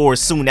team scores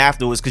soon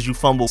afterwards because you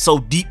fumble so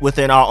deep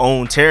within our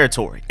own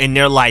territory. And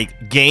they're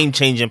like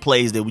game-changing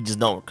plays that we just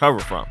don't recover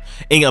from.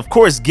 And of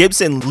course,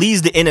 Gibson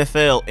leads the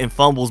NFL in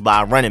fumbles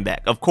by a running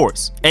back, of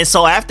course. And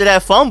so after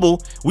that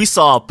fumble, we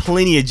saw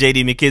plenty of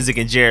J.D. McKissic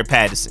and Jared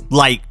Patterson.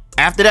 Like,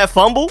 after that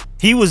fumble,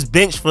 he was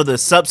benched for the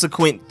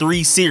subsequent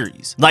 3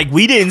 series. Like,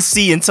 we didn't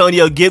see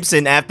Antonio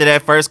Gibson after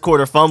that first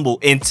quarter fumble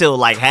until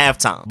like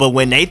halftime. But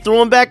when they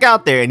threw him back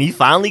out there and he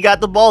finally got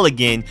the ball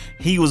again,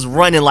 he was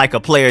running like a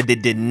player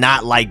that did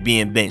not like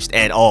being benched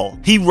at all.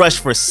 He rushed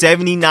for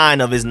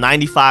 79 of his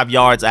 95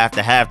 yards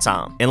after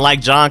halftime. And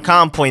like John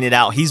Kahn pointed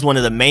out, he's one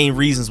of the main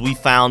reasons we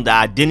found the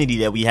identity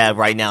that we have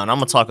right now. And I'm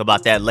going to talk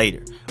about that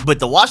later. But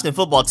the Washington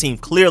football team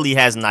clearly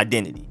has an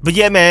identity. But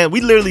yeah, man,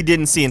 we literally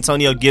didn't see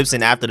Antonio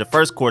Gibson after the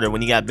first quarter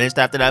when he got benched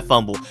after that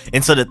fumble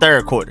until the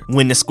third quarter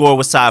when the score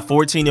was tied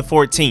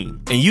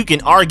 14-14. And you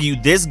can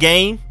argue this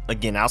game,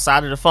 again,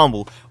 outside of the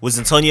fumble, was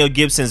Antonio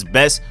Gibson's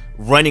best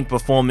running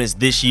performance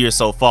this year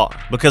so far.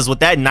 Because with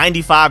that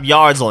 95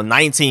 yards on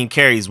 19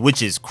 carries,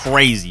 which is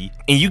crazy,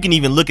 and you can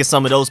even look at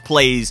some of those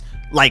plays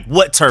like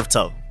what turf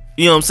toe.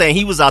 You know what I'm saying?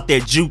 He was out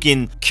there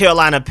juking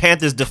Carolina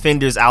Panthers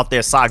defenders out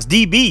their socks.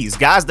 DBs,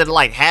 guys that are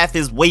like half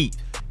his weight.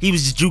 He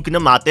was just juking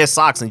them out their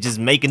socks and just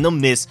making them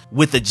miss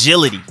with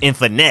agility and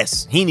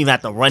finesse. He didn't even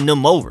have to run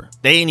them over.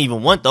 They didn't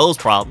even want those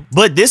problems.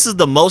 But this is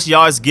the most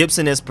yards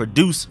Gibson has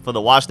produced for the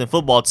Washington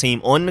football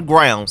team on the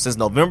ground since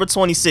November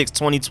 26,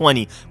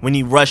 2020, when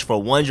he rushed for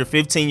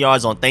 115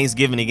 yards on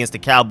Thanksgiving against the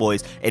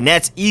Cowboys. And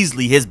that's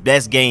easily his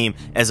best game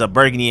as a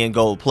burgundy and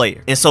gold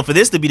player. And so for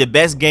this to be the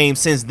best game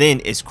since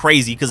then is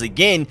crazy because,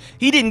 again,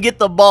 he didn't get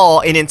the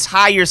ball an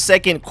entire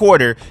second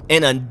quarter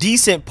and a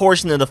decent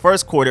portion of the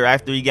first quarter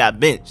after he got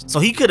benched. So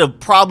he could have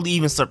probably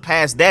even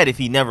surpassed that if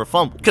he never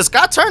fumbled. Because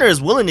Scott Turner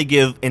is willing to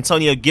give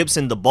Antonio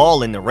Gibson the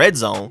ball in the red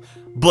zone.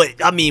 But,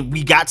 I mean,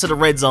 we got to the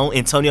red zone.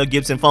 Antonio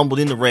Gibson fumbled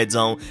in the red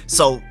zone.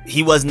 So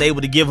he wasn't able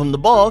to give him the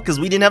ball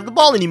because we didn't have the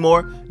ball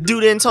anymore due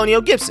to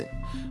Antonio Gibson.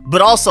 But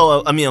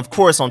also, I mean, of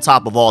course, on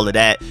top of all of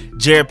that,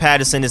 Jared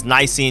Patterson, is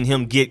nice seeing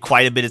him get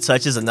quite a bit of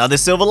touches. Another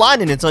silver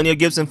lining. Antonio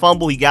Gibson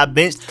fumble. He got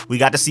benched. We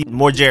got to see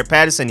more Jared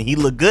Patterson, and he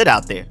looked good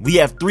out there. We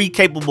have 3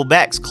 capable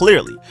backs,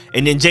 clearly.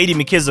 And then J.D.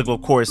 McKissic,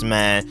 of course,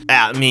 man.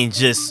 I mean,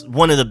 just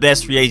one of the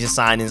best free agent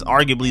signings,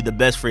 arguably the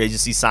best free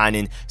agency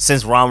signing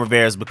since Ron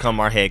Rivera has become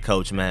our head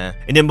coach, man.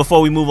 And then before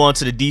we move on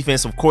to the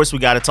defense, of course, we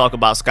got to talk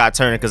about Scott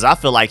Turner because I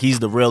feel like he's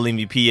the real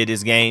MVP of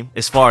this game.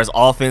 As far as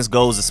offense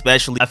goes,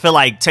 especially, I feel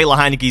like Taylor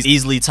HEINICKE is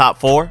easily top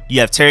 4. You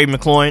have Terry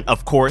McLaurin,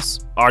 of course,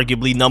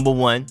 arguably number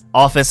 1.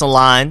 Offensive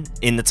line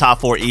in the top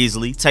 4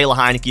 easily. Taylor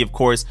HEINICKE, of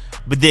course.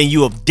 But then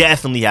you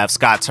definitely have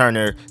Scott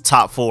Turner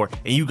top 4.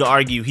 And you can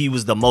argue he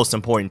was the most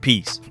important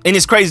piece. And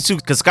it's crazy, too,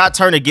 because Scott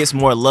Turner gets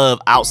more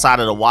love outside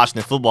of the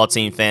Washington football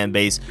team fan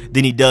base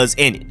than he does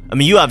in it. I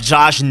mean, you have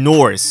Josh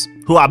Norris,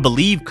 who I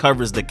believe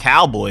covers the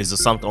Cowboys or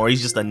something, or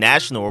he's just a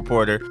national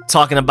reporter,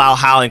 talking about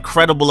how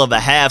incredible of a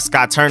half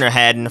Scott Turner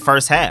had in the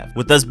first half,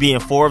 with us being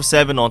 4 of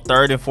 7 on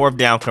 3rd and 4th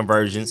down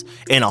conversions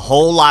and a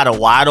whole lot of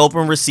wide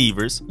open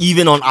receivers.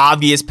 Even on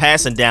obvious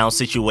passing down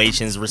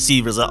situations,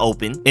 receivers are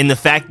open. And the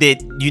fact that,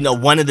 you know,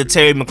 one of the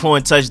Terry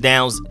McLaurin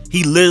touchdowns,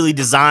 he literally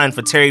designed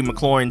for Terry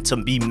McLaurin to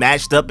be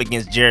matched up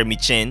against Jeremy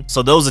Chin.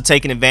 So those are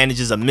taking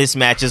advantages of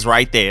mismatches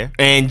right there.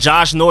 And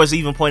Josh Norris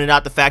even pointed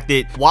out the fact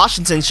that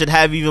Washington should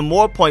have even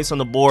more points on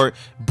the board,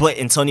 but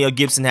Antonio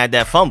Gibson had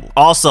that fumble.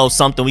 Also,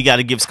 something we got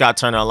to give Scott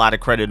Turner a lot of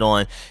credit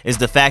on is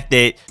the fact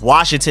that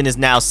Washington is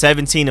now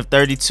 17 of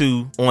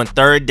 32 on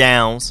 3rd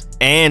downs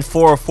and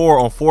 4 of 4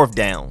 on 4th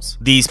downs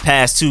these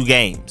past 2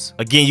 games.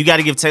 Again, you got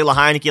to give Taylor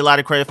HEINICKE a lot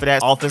of credit for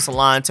that. Offensive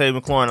line, Terry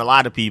McLaurin, a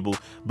lot of people,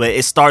 but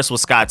it starts with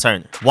Scott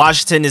Turner.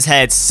 Washington has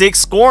had 6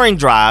 scoring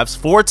drives,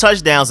 4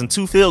 touchdowns, and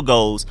 2 field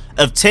goals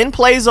of 10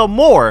 plays or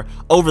more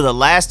over the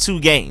last 2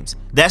 games.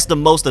 That's the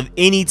most of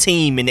any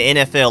team in the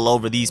NFL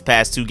over these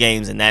past 2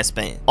 games in that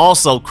span.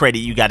 Also, credit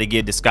you got to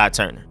give to Scott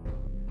Turner.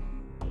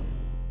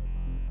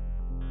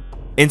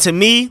 And to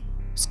me,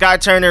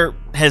 Scott Turner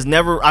has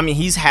never, I mean,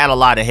 he's had a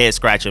lot of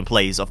head-scratching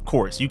plays, of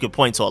course. You could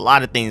point to a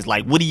lot of things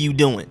like, what are you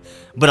doing?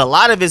 But a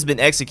lot of it's been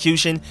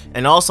execution,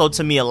 and also,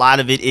 to me, a lot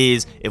of it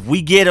is, if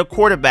we get a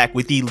quarterback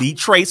with elite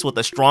traits, with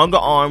a stronger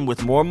arm,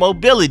 with more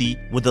mobility,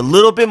 with a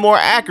little bit more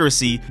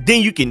accuracy,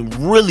 then you can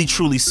really,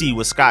 truly see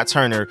what Scott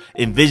Turner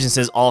envisions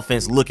his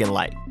offense looking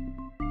like.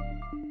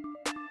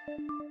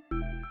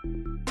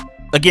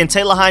 Again,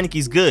 Taylor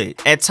HEINICKE's good.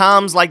 At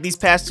times, like these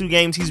past 2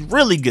 games, he's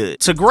really good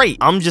to great.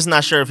 I'm just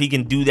not sure if he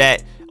can do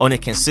that on a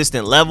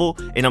consistent level,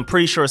 and I'm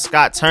pretty sure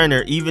Scott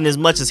Turner, even as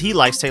much as he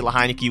likes Taylor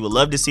HEINICKE, would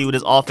love to see what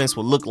his offense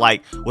would look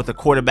like with a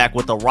quarterback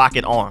with a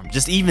rocket arm.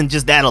 Just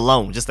that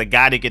alone, just a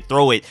guy that could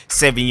throw it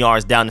 7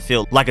 yards down the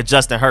field like a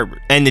Justin Herbert.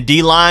 And the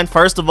D-line,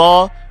 first of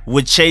all,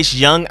 with Chase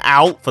Young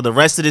out for the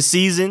rest of the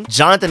season,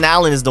 Jonathan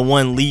Allen is the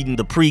one leading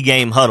the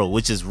pregame huddle,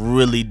 which is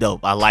really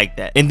dope. I like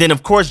that. And then,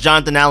 of course,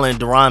 Jonathan Allen and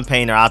Daron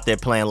Payne are out there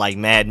playing like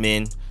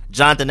madmen.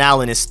 Jonathan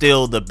Allen is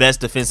still the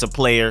best defensive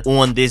player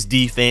on this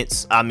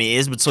defense. I mean,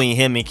 it's between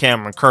him and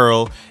Cameron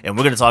Curl, and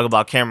we're going to talk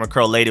about Cameron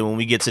Curl later when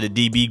we get to the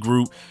DB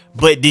group.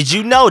 But did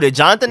you know that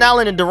Jonathan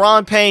Allen and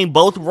Daron Payne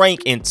both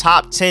rank in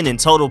top 10 in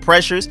total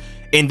pressures?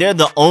 And they're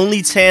the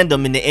only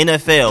tandem in the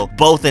NFL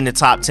both in the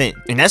top 10.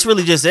 And that's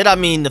really just it. I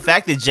mean, the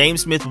fact that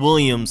James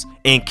Smith-Williams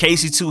and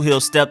Casey Toohill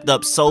stepped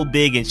up so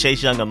big in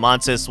Chase Young and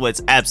Montez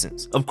Sweat's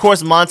absence. Of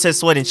course, Montez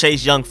Sweat and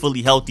Chase Young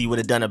fully healthy would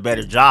have done a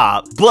better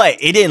job, but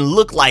it didn't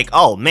look like,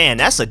 oh man,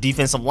 that's a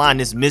defensive line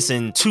that's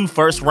missing 2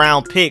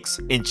 first-round picks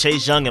in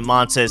Chase Young and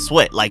Montez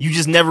Sweat. Like, you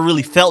just never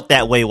really felt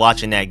that way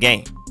watching that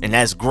game. And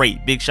that's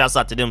great. Big shouts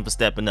out to them for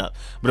stepping up.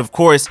 But of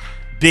course,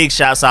 big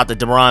shouts out to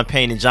Daron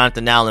Payne and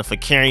Jonathan Allen for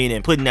carrying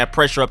and putting that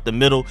pressure up the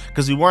middle,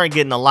 because we weren't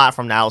getting a lot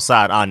from the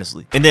outside,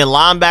 honestly. And then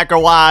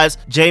linebacker-wise,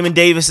 Jamin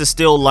Davis is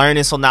still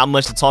learning, so not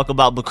much to talk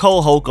about, but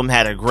Cole Holcomb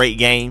had a great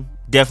game.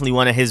 Definitely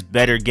one of his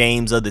better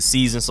games of the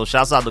season. So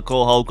shouts out to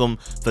Cole Holcomb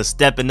for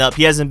stepping up.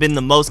 He hasn't been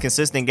the most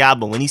consistent guy,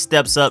 but when he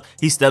steps up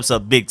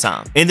big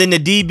time. And then the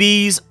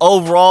DBs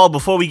overall,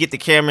 before we get to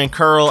Cameron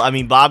Curl, I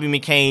mean, Bobby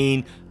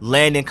McCain,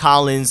 Landon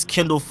Collins,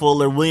 Kendall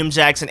Fuller, William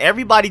Jackson,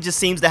 everybody just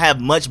seems to have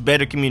much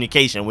better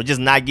communication. We're just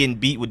not getting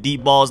beat with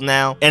deep balls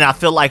now. And I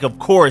feel like, of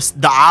course,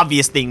 the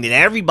obvious thing that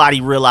everybody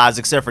realized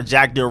except for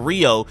Jack Del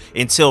Rio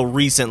until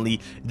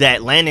recently,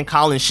 that Landon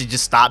Collins should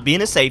just stop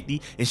being a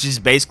safety and should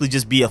just basically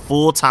just be a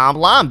full-time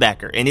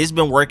linebacker. And it's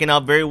been working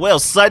out very well.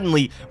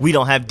 Suddenly, we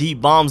don't have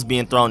deep bombs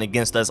being thrown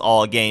against us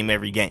all game,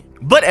 every game.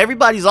 But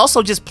everybody's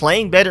also just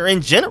playing better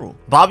in general.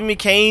 Bobby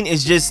McCain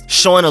is just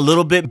showing a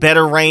little bit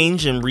better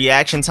range and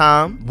reaction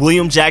time.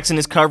 William Jackson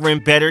is covering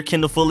better.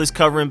 Kendall Fuller is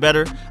covering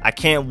better. I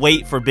can't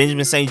wait for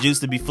Benjamin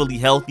St-Juste to be fully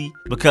healthy,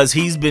 because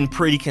he's been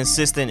pretty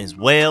consistent as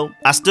well.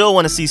 I still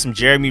want to see some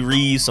Jeremy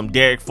Reeves, some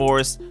Derek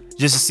Forrest,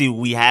 just to see what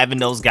we have in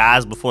those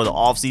guys before the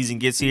offseason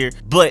gets here.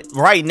 But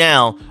right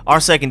now, our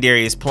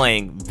secondary is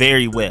playing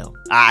very well.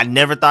 I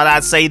never thought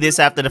I'd say this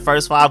after the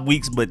first 5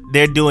 weeks, but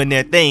they're doing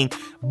their thing.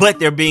 But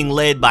they're being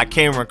led by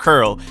Cameron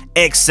Curl,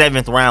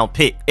 ex-7th round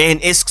pick. And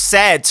it's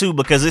sad too,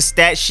 because his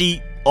stat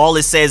sheet, all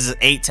it says is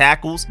 8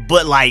 tackles,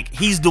 but like,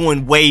 he's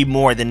doing way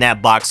more than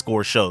that box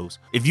score shows.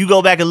 If you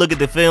go back and look at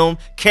the film,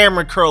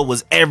 Cameron Curl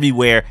was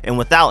everywhere, and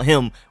without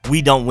him,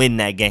 we don't win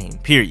that game,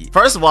 period.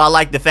 First of all, I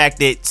like the fact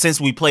that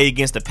since we played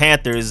against the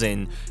Panthers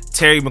and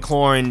Terry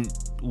McLaurin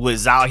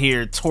was out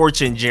here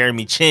torching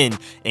Jeremy Chin,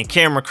 and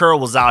Cameron Curl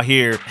was out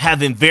here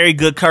having very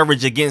good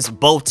coverage against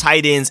both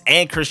tight ends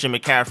and Christian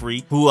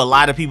McCaffrey, who a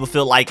lot of people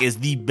feel like is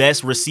the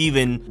best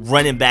receiving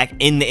running back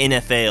in the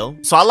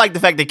NFL. So I like the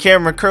fact that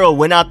Cameron Curl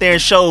went out there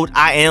and showed,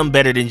 I am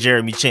better than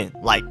Jeremy Chin.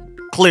 Like,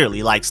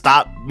 clearly, like,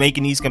 stop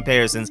making these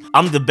comparisons.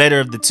 I'm the better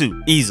of the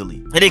two, easily.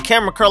 And then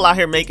Cameron Curl out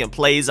here making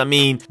plays. I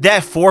mean,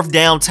 that 4th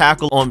down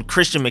tackle on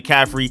Christian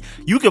McCaffrey,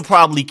 you could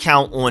probably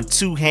count on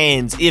 2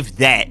 hands, if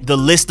that, the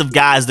list of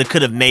guys that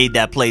could have made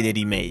that play that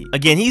he made.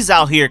 Again, he's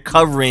out here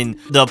covering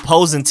the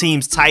opposing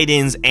team's tight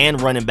ends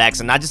and running backs,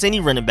 and not just any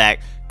running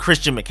back,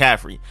 Christian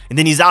McCaffrey. And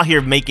then he's out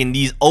here making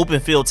these open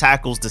field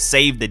tackles to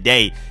save the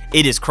day.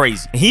 It is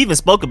crazy. And he even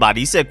spoke about it.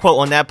 He said, quote,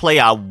 on that play,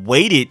 I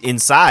waited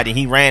inside and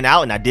he ran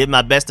out and I did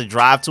my best to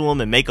drive to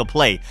him and make a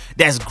play.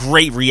 That's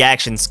great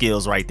reaction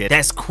skills right there.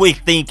 That's quick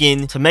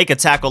thinking. To make a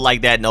tackle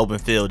like that in open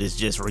field is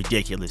just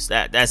ridiculous.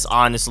 That's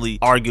honestly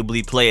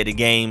arguably play of the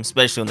game,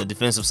 especially on the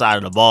defensive side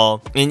of the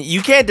ball. And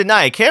you can't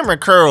deny it. Cameron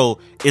Curl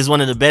is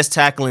one of the best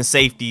tackling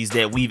safeties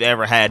that we've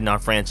ever had in our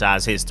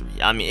franchise history.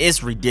 I mean,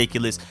 it's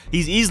ridiculous.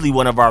 He's easily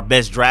one of our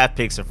best draft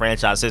picks in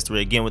franchise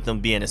history, again, with him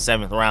being a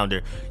 7th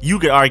rounder. You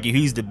could argue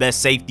he's the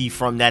best safety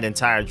from that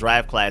entire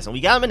draft class, and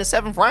we got him in the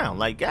 7th round.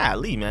 Like,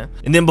 golly, man.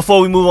 And then before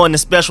we move on to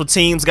special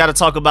teams, got to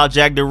talk about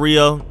Jack Del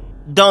Rio.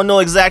 Don't know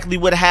exactly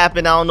what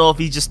happened. I don't know if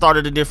he just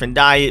started a different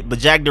diet, but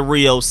Jack Del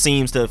Rio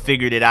seems to have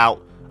figured it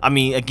out. I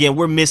mean, again,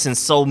 we're missing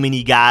so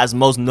many guys,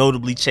 most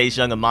notably Chase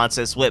Young and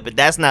Montez Sweat, but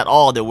that's not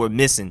all that we're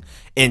missing.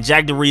 And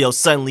Jack Del Rio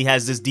suddenly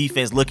has this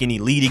defense looking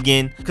elite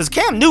again, because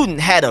Cam Newton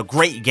had a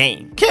great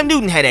game. Cam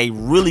Newton had a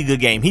really good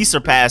game. He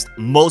surpassed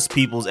most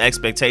people's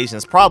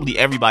expectations, probably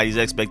everybody's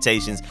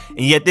expectations,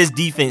 and yet this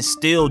defense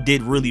still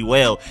did really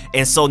well.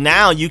 And so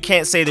now you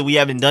can't say that we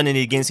haven't done it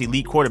against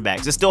elite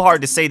quarterbacks. It's still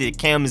hard to say that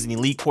Cam is an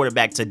elite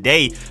quarterback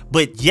today,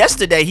 but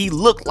yesterday he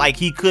looked like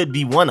he could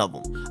be one of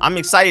them. I'm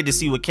excited to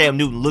see what Cam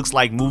Newton looks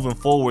like moving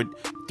forward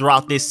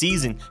throughout this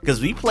season, because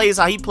if he plays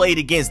how he played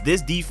against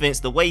this defense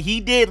the way he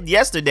did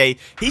yesterday,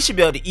 he should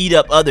be able to eat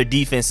up other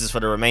defenses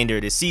for the remainder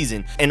of this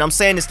season. And I'm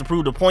saying this to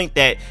prove the point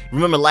that,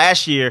 remember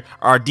last year,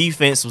 our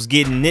defense was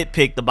getting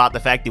nitpicked about the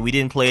fact that we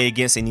didn't play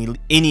against any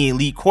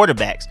elite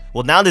quarterbacks.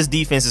 Well, now this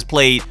defense has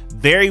played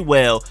very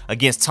well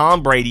against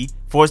Tom Brady,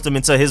 forced him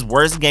into his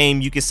worst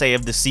game, you could say,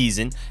 of the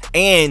season,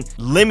 and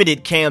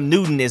limited Cam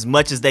Newton as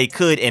much as they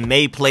could and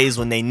made plays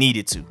when they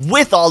needed to,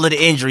 with all of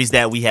the injuries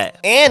that we have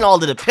and all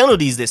of the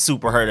penalties that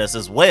super hurt us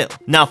as well.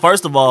 Now,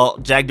 first of all,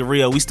 Jack Del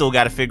Rio, we still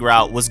got to figure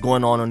out what's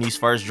going on these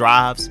first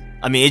drives.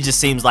 I mean, it just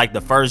seems like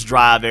the first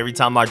drive, every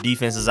time our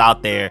defense is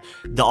out there,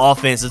 the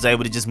offense is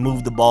able to just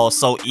move the ball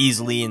so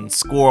easily and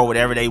score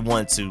whatever they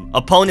want to.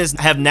 Opponents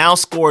have now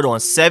scored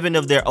on 7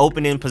 of their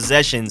opening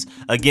possessions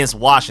against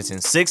Washington,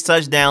 6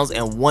 touchdowns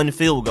and 1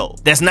 field goal.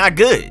 That's not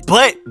good,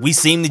 but we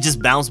seem to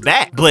just bounce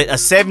back. But a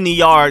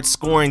 70-yard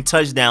scoring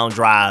touchdown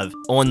drive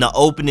on the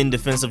opening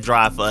defensive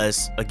drive for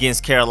us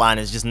against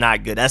Carolina is just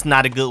not good. That's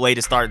not a good way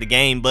to start the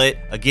game, but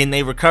again,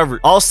 they recovered.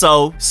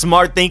 Also,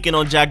 smart thinking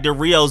on Jack Del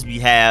Rio's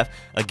behalf.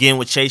 Again,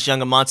 with Chase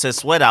Young and Montez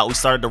Sweat out, we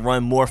started to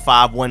run more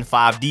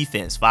 5-1-5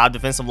 defense. 5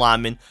 defensive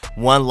linemen,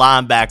 1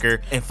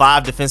 linebacker, and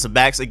 5 defensive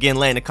backs. Again,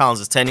 Landon Collins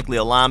is technically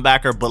a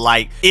linebacker, but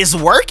like, it's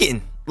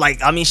working.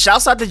 Like, I mean,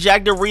 shouts out to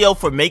Jack Del Rio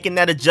for making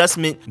that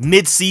adjustment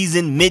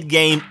mid-season,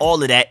 mid-game,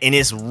 all of that, and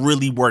it's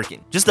really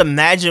working. Just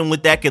imagine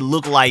what that could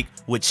look like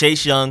with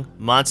Chase Young,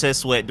 Montez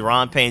Sweat,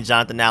 Deron Payne,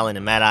 Jonathan Allen,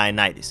 and Matt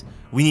Ioannidis.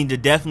 We need to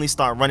definitely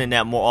start running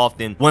that more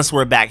often once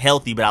we're back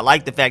healthy, but I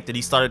like the fact that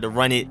he started to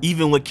run it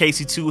even with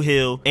Casey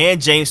Toohill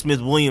and James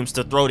Smith-Williams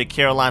to throw the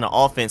Carolina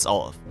offense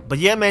off. But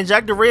yeah, man,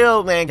 Jack Del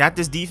Rio, man, got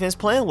this defense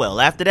playing well.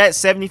 After that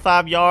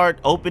 75-yard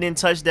opening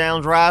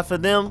touchdown drive for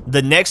them,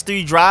 the next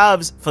 3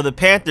 drives for the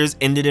Panthers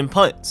ended in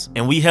punts,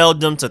 and we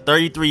held them to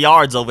 33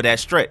 yards over that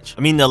stretch.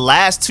 I mean, the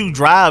last 2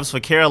 drives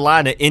for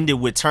Carolina ended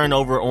with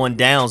turnover on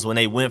downs when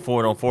they went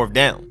for it on 4th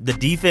down. The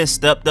defense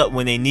stepped up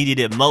when they needed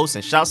it most,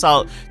 and shouts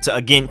out to,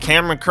 again,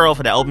 Cameron Curl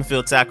for that open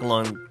field tackle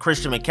on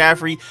Christian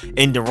McCaffrey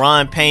and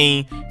Deron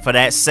Payne for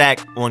that sack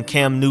on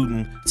Cam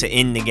Newton to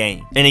end the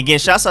game. And again,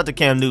 shouts out to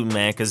Cam Newton,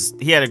 man, because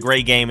he had a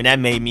great game, and that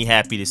made me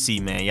happy to see,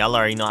 man. Y'all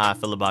already know how I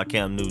feel about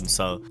Cam Newton,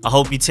 so I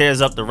hope he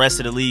tears up the rest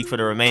of the league for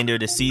the remainder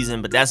of the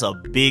season. But that's a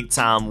big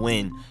time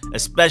win,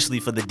 especially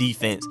for the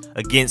defense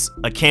against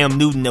a Cam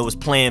Newton that was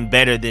playing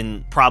better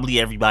than probably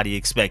everybody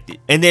expected.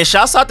 And then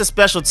shouts out to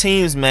special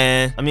teams,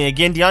 man. I mean,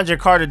 again, Deandre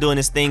Carter doing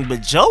his thing,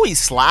 but Joey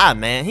Slye,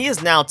 man, he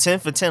is now 10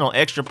 for 10 on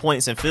extra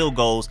points and field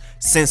goals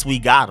since we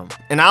got him.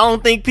 And I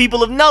don't think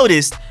people have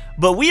noticed,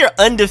 but we are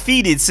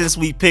undefeated since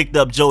we picked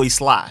up Joey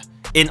Slye.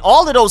 And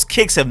all of those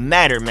kicks have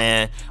mattered,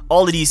 man.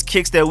 All of these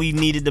kicks that we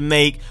needed to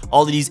make,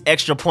 all of these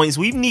extra points,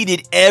 we've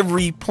needed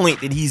every point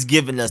that he's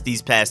given us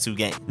these past 2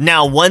 games.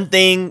 Now, one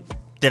thing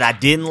that I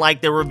didn't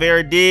like that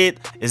Rivera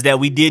did is that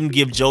we didn't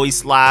give Joey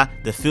Slye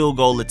the field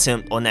goal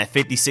attempt on that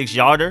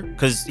 56-yarder,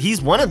 because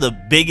he's one of the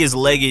biggest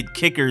legged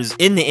kickers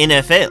in the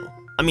NFL.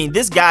 I mean,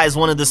 this guy is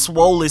one of the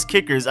swollest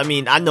kickers. I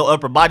mean, I know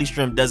upper body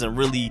strength doesn't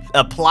really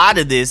apply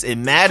to this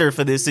and matter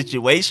for this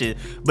situation,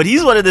 but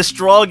he's one of the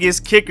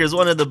strongest kickers,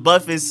 one of the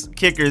buffest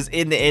kickers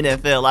in the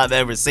NFL I've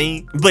ever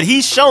seen. But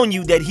he's shown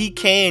you that he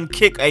can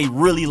kick a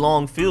really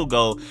long field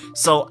goal.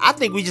 So I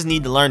think we just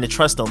need to learn to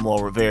trust him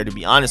more, Rivera, to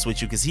be honest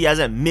with you, because he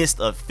hasn't missed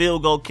a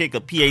field goal kick,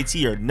 a PAT,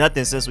 or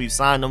nothing since we've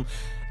signed him.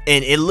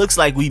 And it looks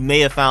like we may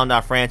have found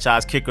our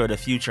franchise kicker of the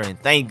future, and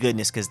thank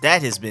goodness, because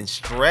that has been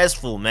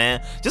stressful,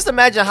 man. Just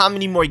imagine how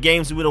many more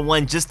games we would have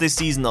won just this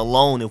season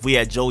alone if we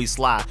had Joey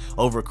Slye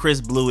over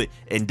Chris Blewitt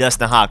and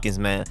Dustin Hopkins,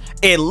 man.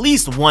 At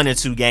least 1 or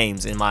 2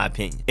 games, in my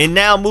opinion. And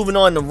now moving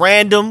on to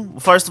random.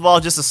 First of all,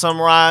 just to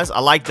summarize,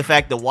 I like the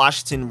fact that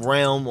Washington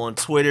Realm on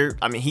Twitter,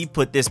 I mean, he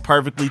put this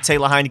perfectly.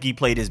 Taylor HEINICKE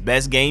played his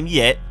best game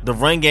yet. The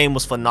run game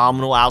was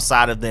phenomenal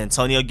outside of the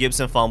Antonio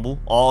Gibson fumble.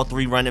 All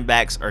 3 running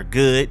backs are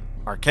good,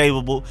 are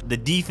capable. The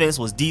defense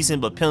was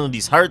decent, but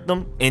penalties hurt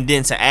them. And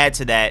then to add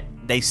to that,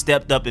 they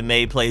stepped up and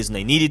made plays when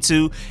they needed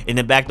to. And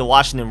then back to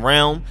Washington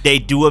Realm, they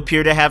do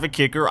appear to have a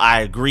kicker,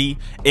 I agree.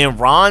 And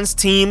Ron's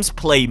teams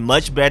play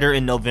much better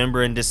in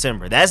November and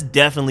December. That's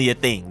definitely a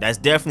thing. That's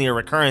definitely a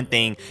recurring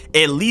thing,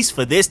 at least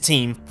for this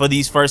team for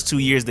these first 2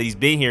 years that he's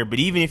been here. But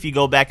even if you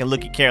go back and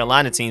look at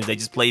Carolina teams, they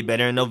just played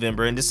better in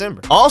November and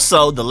December.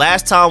 Also, the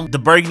last time the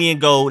Burgundy and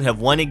Gold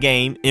have won a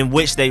game in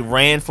which they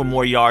ran for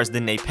more yards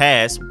than they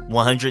passed,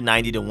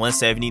 190 to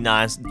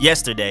 179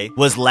 yesterday,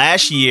 was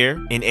last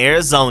year in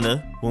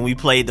Arizona when we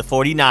played the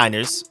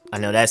 49ers. I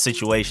know that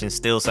situation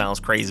still sounds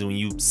crazy when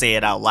you say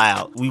it out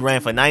loud. We ran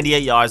for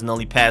 98 yards and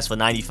only passed for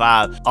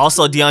 95.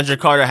 Also, Deandre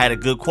Carter had a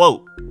good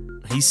quote.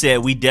 He said,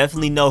 "We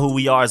definitely know who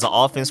we are as an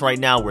offense right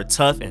now. We're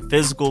tough and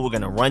physical. We're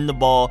going to run the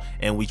ball,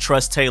 and we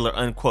trust Taylor,"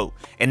 unquote.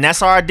 And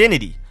that's our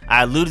identity.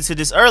 I alluded to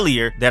this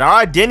earlier, that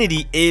our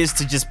identity is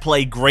to just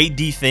play great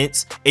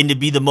defense and to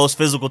be the most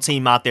physical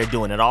team out there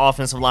doing it. Our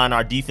offensive line,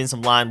 our defensive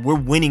line, we're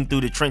winning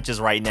through the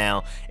trenches right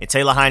now, and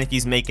Taylor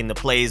Heinicke's making the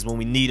plays when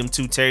we need him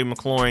to. Terry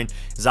McLaurin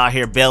is out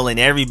here bailing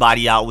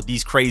everybody out with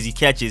these crazy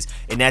catches,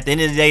 and at the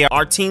end of the day,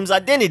 our team's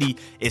identity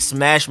is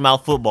smash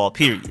mouth football,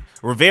 period.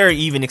 Rivera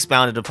even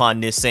expounded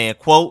upon this, saying,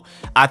 quote,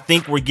 "I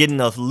think we're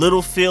getting a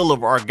little feel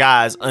of our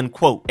guys,"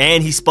 unquote.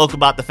 And he spoke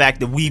about the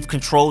fact that we've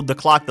controlled the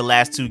clock the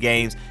last 2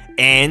 games,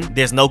 and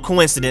there's no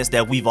coincidence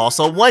that we've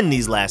also won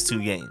these last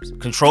 2 games.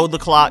 Control the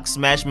clock,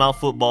 smash mouth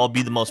football,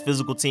 be the most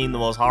physical team, the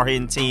most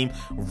hard-hitting team,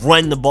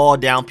 run the ball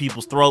down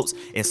people's throats,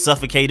 and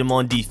suffocate them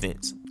on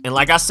defense. And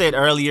like I said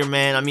earlier,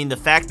 man, I mean, the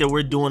fact that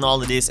we're doing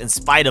all of this in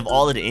spite of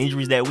all of the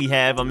injuries that we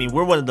have, I mean,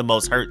 we're one of the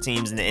most hurt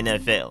teams in the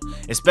NFL,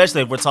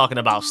 especially if we're talking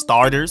about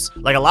starters.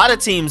 Like, a lot of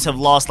teams have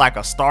lost like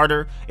a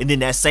starter, and then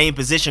that same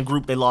position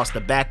group, they lost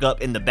the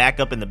backup and the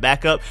backup and the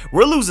backup.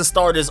 We're losing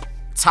starters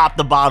top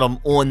to bottom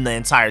on the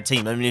entire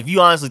team. I mean, if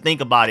you honestly think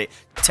about it,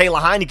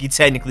 Taylor Heinicke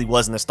technically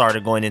wasn't a starter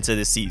going into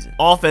this season.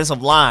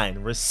 Offensive line,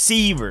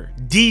 receiver,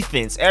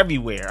 defense,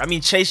 everywhere. I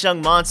mean, Chase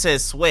Young,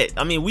 Montez Sweat.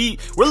 I mean, we're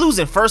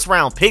losing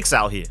first-round picks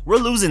out here. We're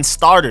losing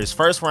starters,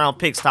 first-round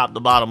picks top to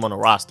bottom on the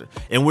roster,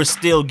 and we're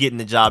still getting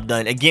the job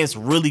done against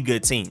really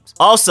good teams.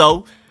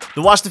 Also,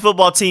 the Washington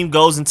football team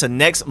goes into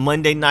next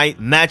Monday night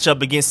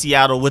matchup against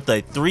Seattle with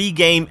a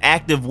 3-game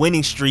active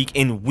winning streak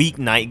in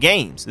weeknight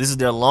games. This is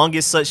their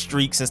longest such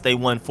streak since they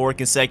won 4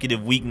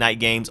 consecutive weeknight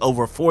games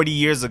over 40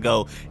 years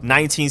ago,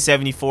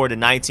 1974 to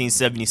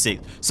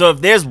 1976. So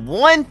if there's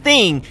one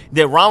thing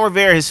that Ron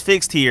Rivera has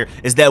fixed here,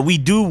 is that we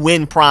do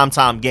win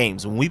primetime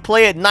games. When we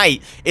play at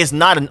night, it's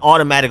not an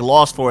automatic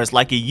loss for us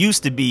like it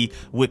used to be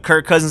with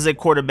Kirk Cousins at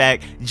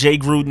quarterback, Jay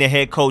Gruden the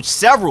head coach,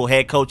 several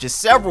head coaches,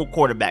 several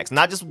quarterbacks.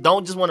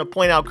 Don't just want to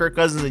point out Kirk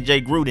Cousins and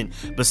Jay Gruden,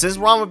 but since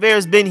Ron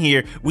Rivera's been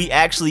here, we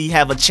actually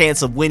have a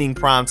chance of winning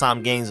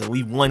primetime games, and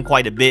we've won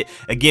quite a bit.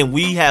 Again,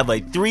 we have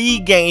a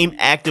 3-game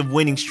active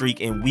winning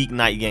streak in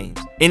weeknight games.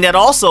 And that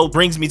also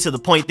brings me to the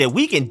point that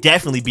we can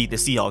definitely beat the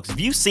Seahawks. If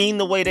you've seen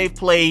the way they've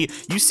played,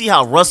 you see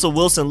how Russell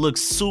Wilson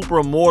looks super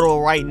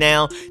immortal right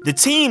now. The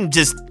team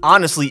just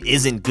honestly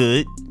isn't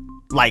good.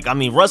 Like, I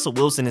mean, Russell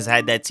Wilson has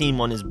had that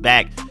team on his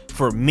back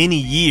for many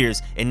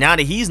years, and now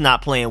that he's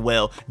not playing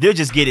well, they're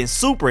just getting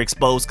super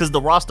exposed because the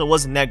roster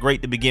wasn't that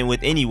great to begin with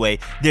anyway.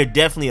 They're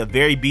definitely a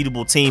very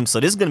beatable team, so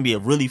this is going to be a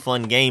really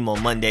fun game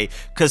on Monday,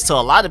 because to a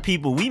lot of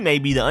people, we may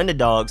be the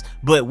underdogs,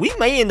 but we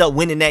may end up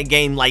winning that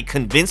game like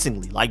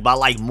convincingly, like by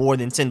like more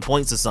than 10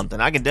 points or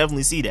something. I can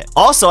definitely see that.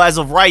 Also, as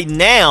of right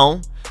now,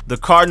 the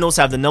Cardinals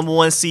have the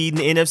 #1 seed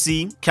in the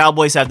NFC.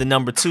 Cowboys have the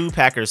 #2,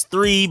 Packers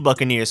 3,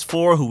 Buccaneers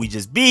 4, who we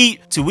just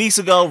beat 2 weeks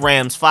ago,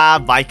 Rams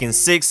 5, Vikings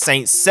 6,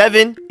 Saints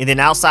 7. And then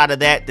outside of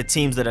that, the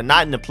teams that are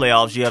not in the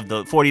playoffs, you have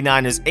the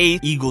 49ers 8th,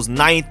 Eagles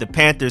 9th, the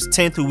Panthers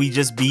 10th, who we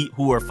just beat,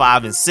 who are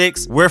 5 and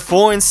 6. We're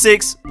 4 and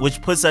 6,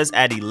 which puts us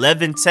at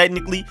 11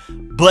 technically.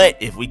 But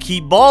if we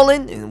keep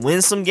balling and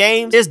win some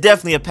games, there's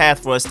definitely a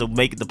path for us to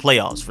make the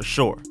playoffs for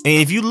sure. And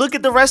if you look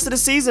at the rest of the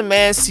season,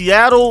 man,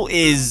 Seattle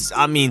is,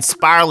 I mean,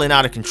 spiraling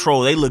out of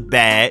control. They look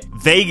bad.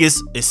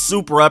 Vegas is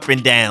super up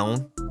and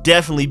down,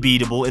 definitely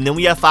beatable. And then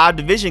we have 5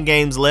 division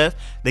games left.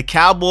 The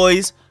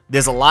Cowboys,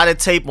 there's a lot of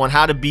tape on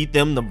how to beat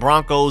them. The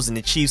Broncos and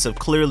the Chiefs have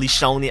clearly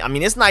shown it. I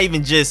mean, it's not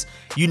even just,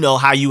 you know,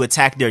 how you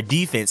attack their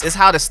defense. It's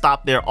how to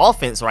stop their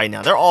offense right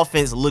now. Their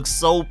offense looks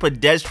so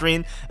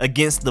pedestrian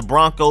against the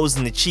Broncos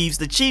and the Chiefs.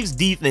 The Chiefs'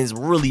 defense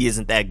really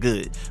isn't that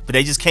good, but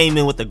they just came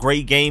in with a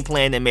great game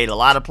plan. They made a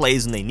lot of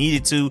plays when they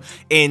needed to,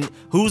 and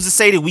who's to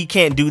say that we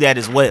can't do that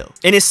as well?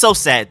 And it's so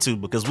sad, too,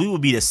 because we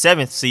would be the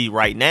 7th seed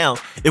right now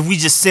if we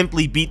just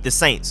simply beat the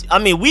Saints. I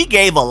mean, we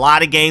gave a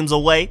lot of games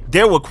away.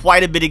 There were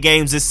quite a bit of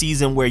games this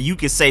season where you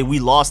could say we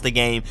lost the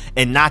game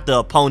and not the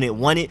opponent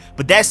won it,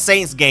 but that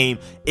Saints game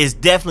is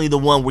definitely the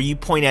one where you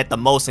point at the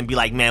most and be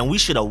like, man, we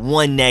should have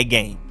won that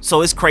game.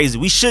 So it's crazy.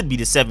 We should be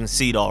the 7th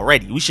seed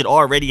already. We should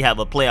already have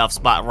a playoff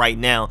spot right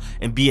now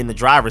and be in the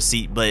driver's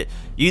seat, but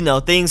you know,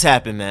 things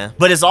happen, man.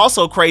 But it's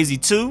also crazy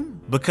too,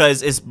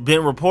 because it's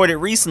been reported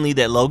recently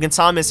that Logan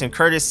Thomas and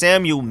Curtis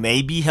Samuel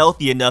may be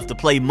healthy enough to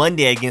play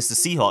Monday against the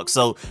Seahawks.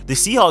 So the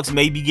Seahawks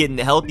may be getting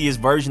the healthiest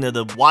version of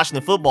the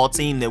Washington football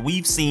team that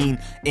we've seen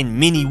in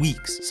many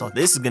weeks. So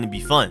this is going to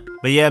be fun.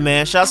 But yeah,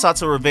 man, shouts out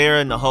to Rivera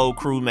and the whole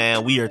crew,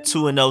 man. We are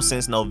 2-0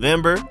 since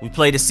November. We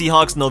played the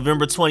Seahawks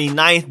November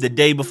 29th, the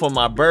day before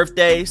my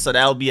birthday. So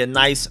that will be a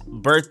nice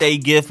birthday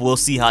gift. We'll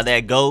see how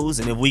that goes.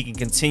 And if we can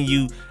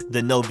continue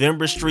the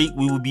November streak,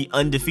 we will be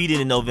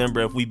undefeated in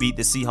November if we beat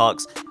the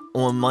Seahawks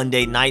on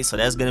Monday night, so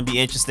that's going to be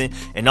interesting.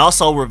 And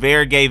also,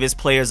 Rivera gave his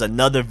players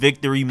another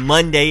victory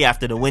Monday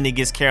after the win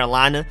against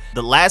Carolina.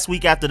 The last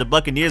week after the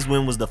Buccaneers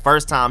win was the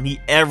first time he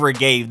ever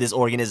gave this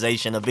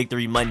organization a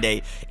victory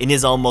Monday in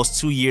his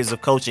almost 2 years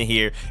of coaching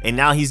here, and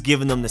now he's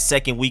giving them the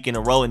 2nd week in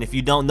a row. And if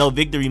you don't know,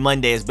 Victory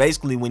Monday is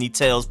basically when he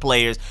tells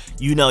players,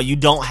 you know, you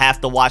don't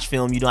have to watch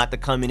film, you don't have to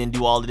come in and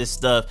do all of this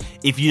stuff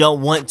if you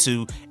don't want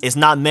to. It's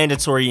not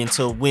mandatory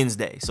until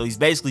Wednesday. So he's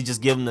basically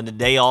just giving them the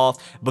day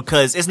off,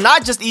 because it's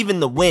not just even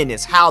the win. win,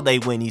 it's how they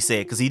win, he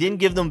said, because he didn't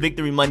give them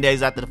victory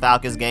Mondays after the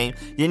Falcons game.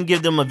 He didn't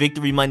give them a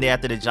victory Monday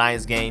after the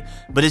Giants game,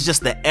 but it's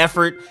just the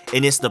effort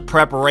and it's the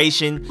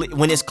preparation.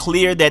 When it's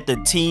clear that the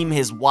team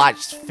has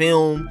watched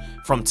film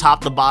from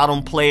top to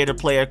bottom, player to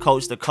player,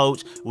 coach to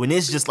coach, when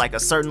it's just like a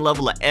certain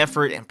level of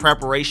effort and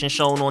preparation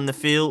shown on the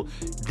field,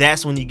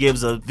 that's when he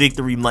gives a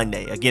victory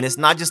Monday. Again, it's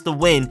not just the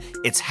win,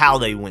 it's how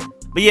they win.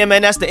 But yeah,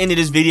 man, that's the end of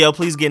this video.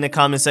 Please get in the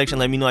comment section.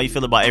 Let me know how you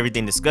feel about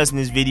everything discussed in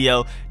this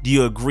video. Do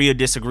you agree or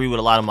disagree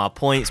with a lot of my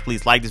points?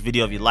 Please like this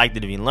video if you liked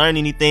it, if you learned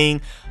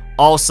anything.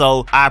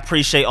 Also, I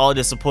appreciate all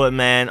the support,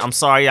 man. I'm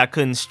sorry I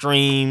couldn't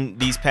stream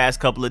these past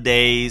couple of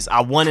days.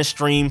 I want to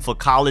stream for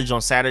college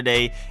on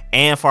Saturday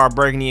and for our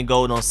burgundy and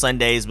gold on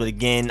Sundays, but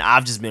again,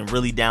 I've just been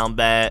really down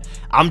bad.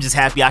 I'm just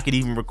happy I could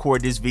even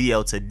record this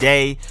video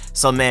today.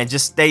 So man,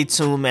 just stay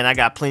tuned, man. I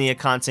got plenty of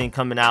content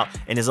coming out,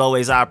 and as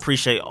always, I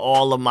appreciate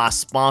all of my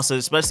sponsors,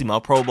 especially my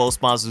Pro Bowl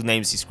sponsors whose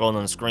names you see scrolling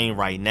on the screen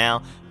right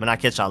now. Man, I'll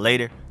catch y'all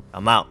later.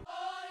 I'm out.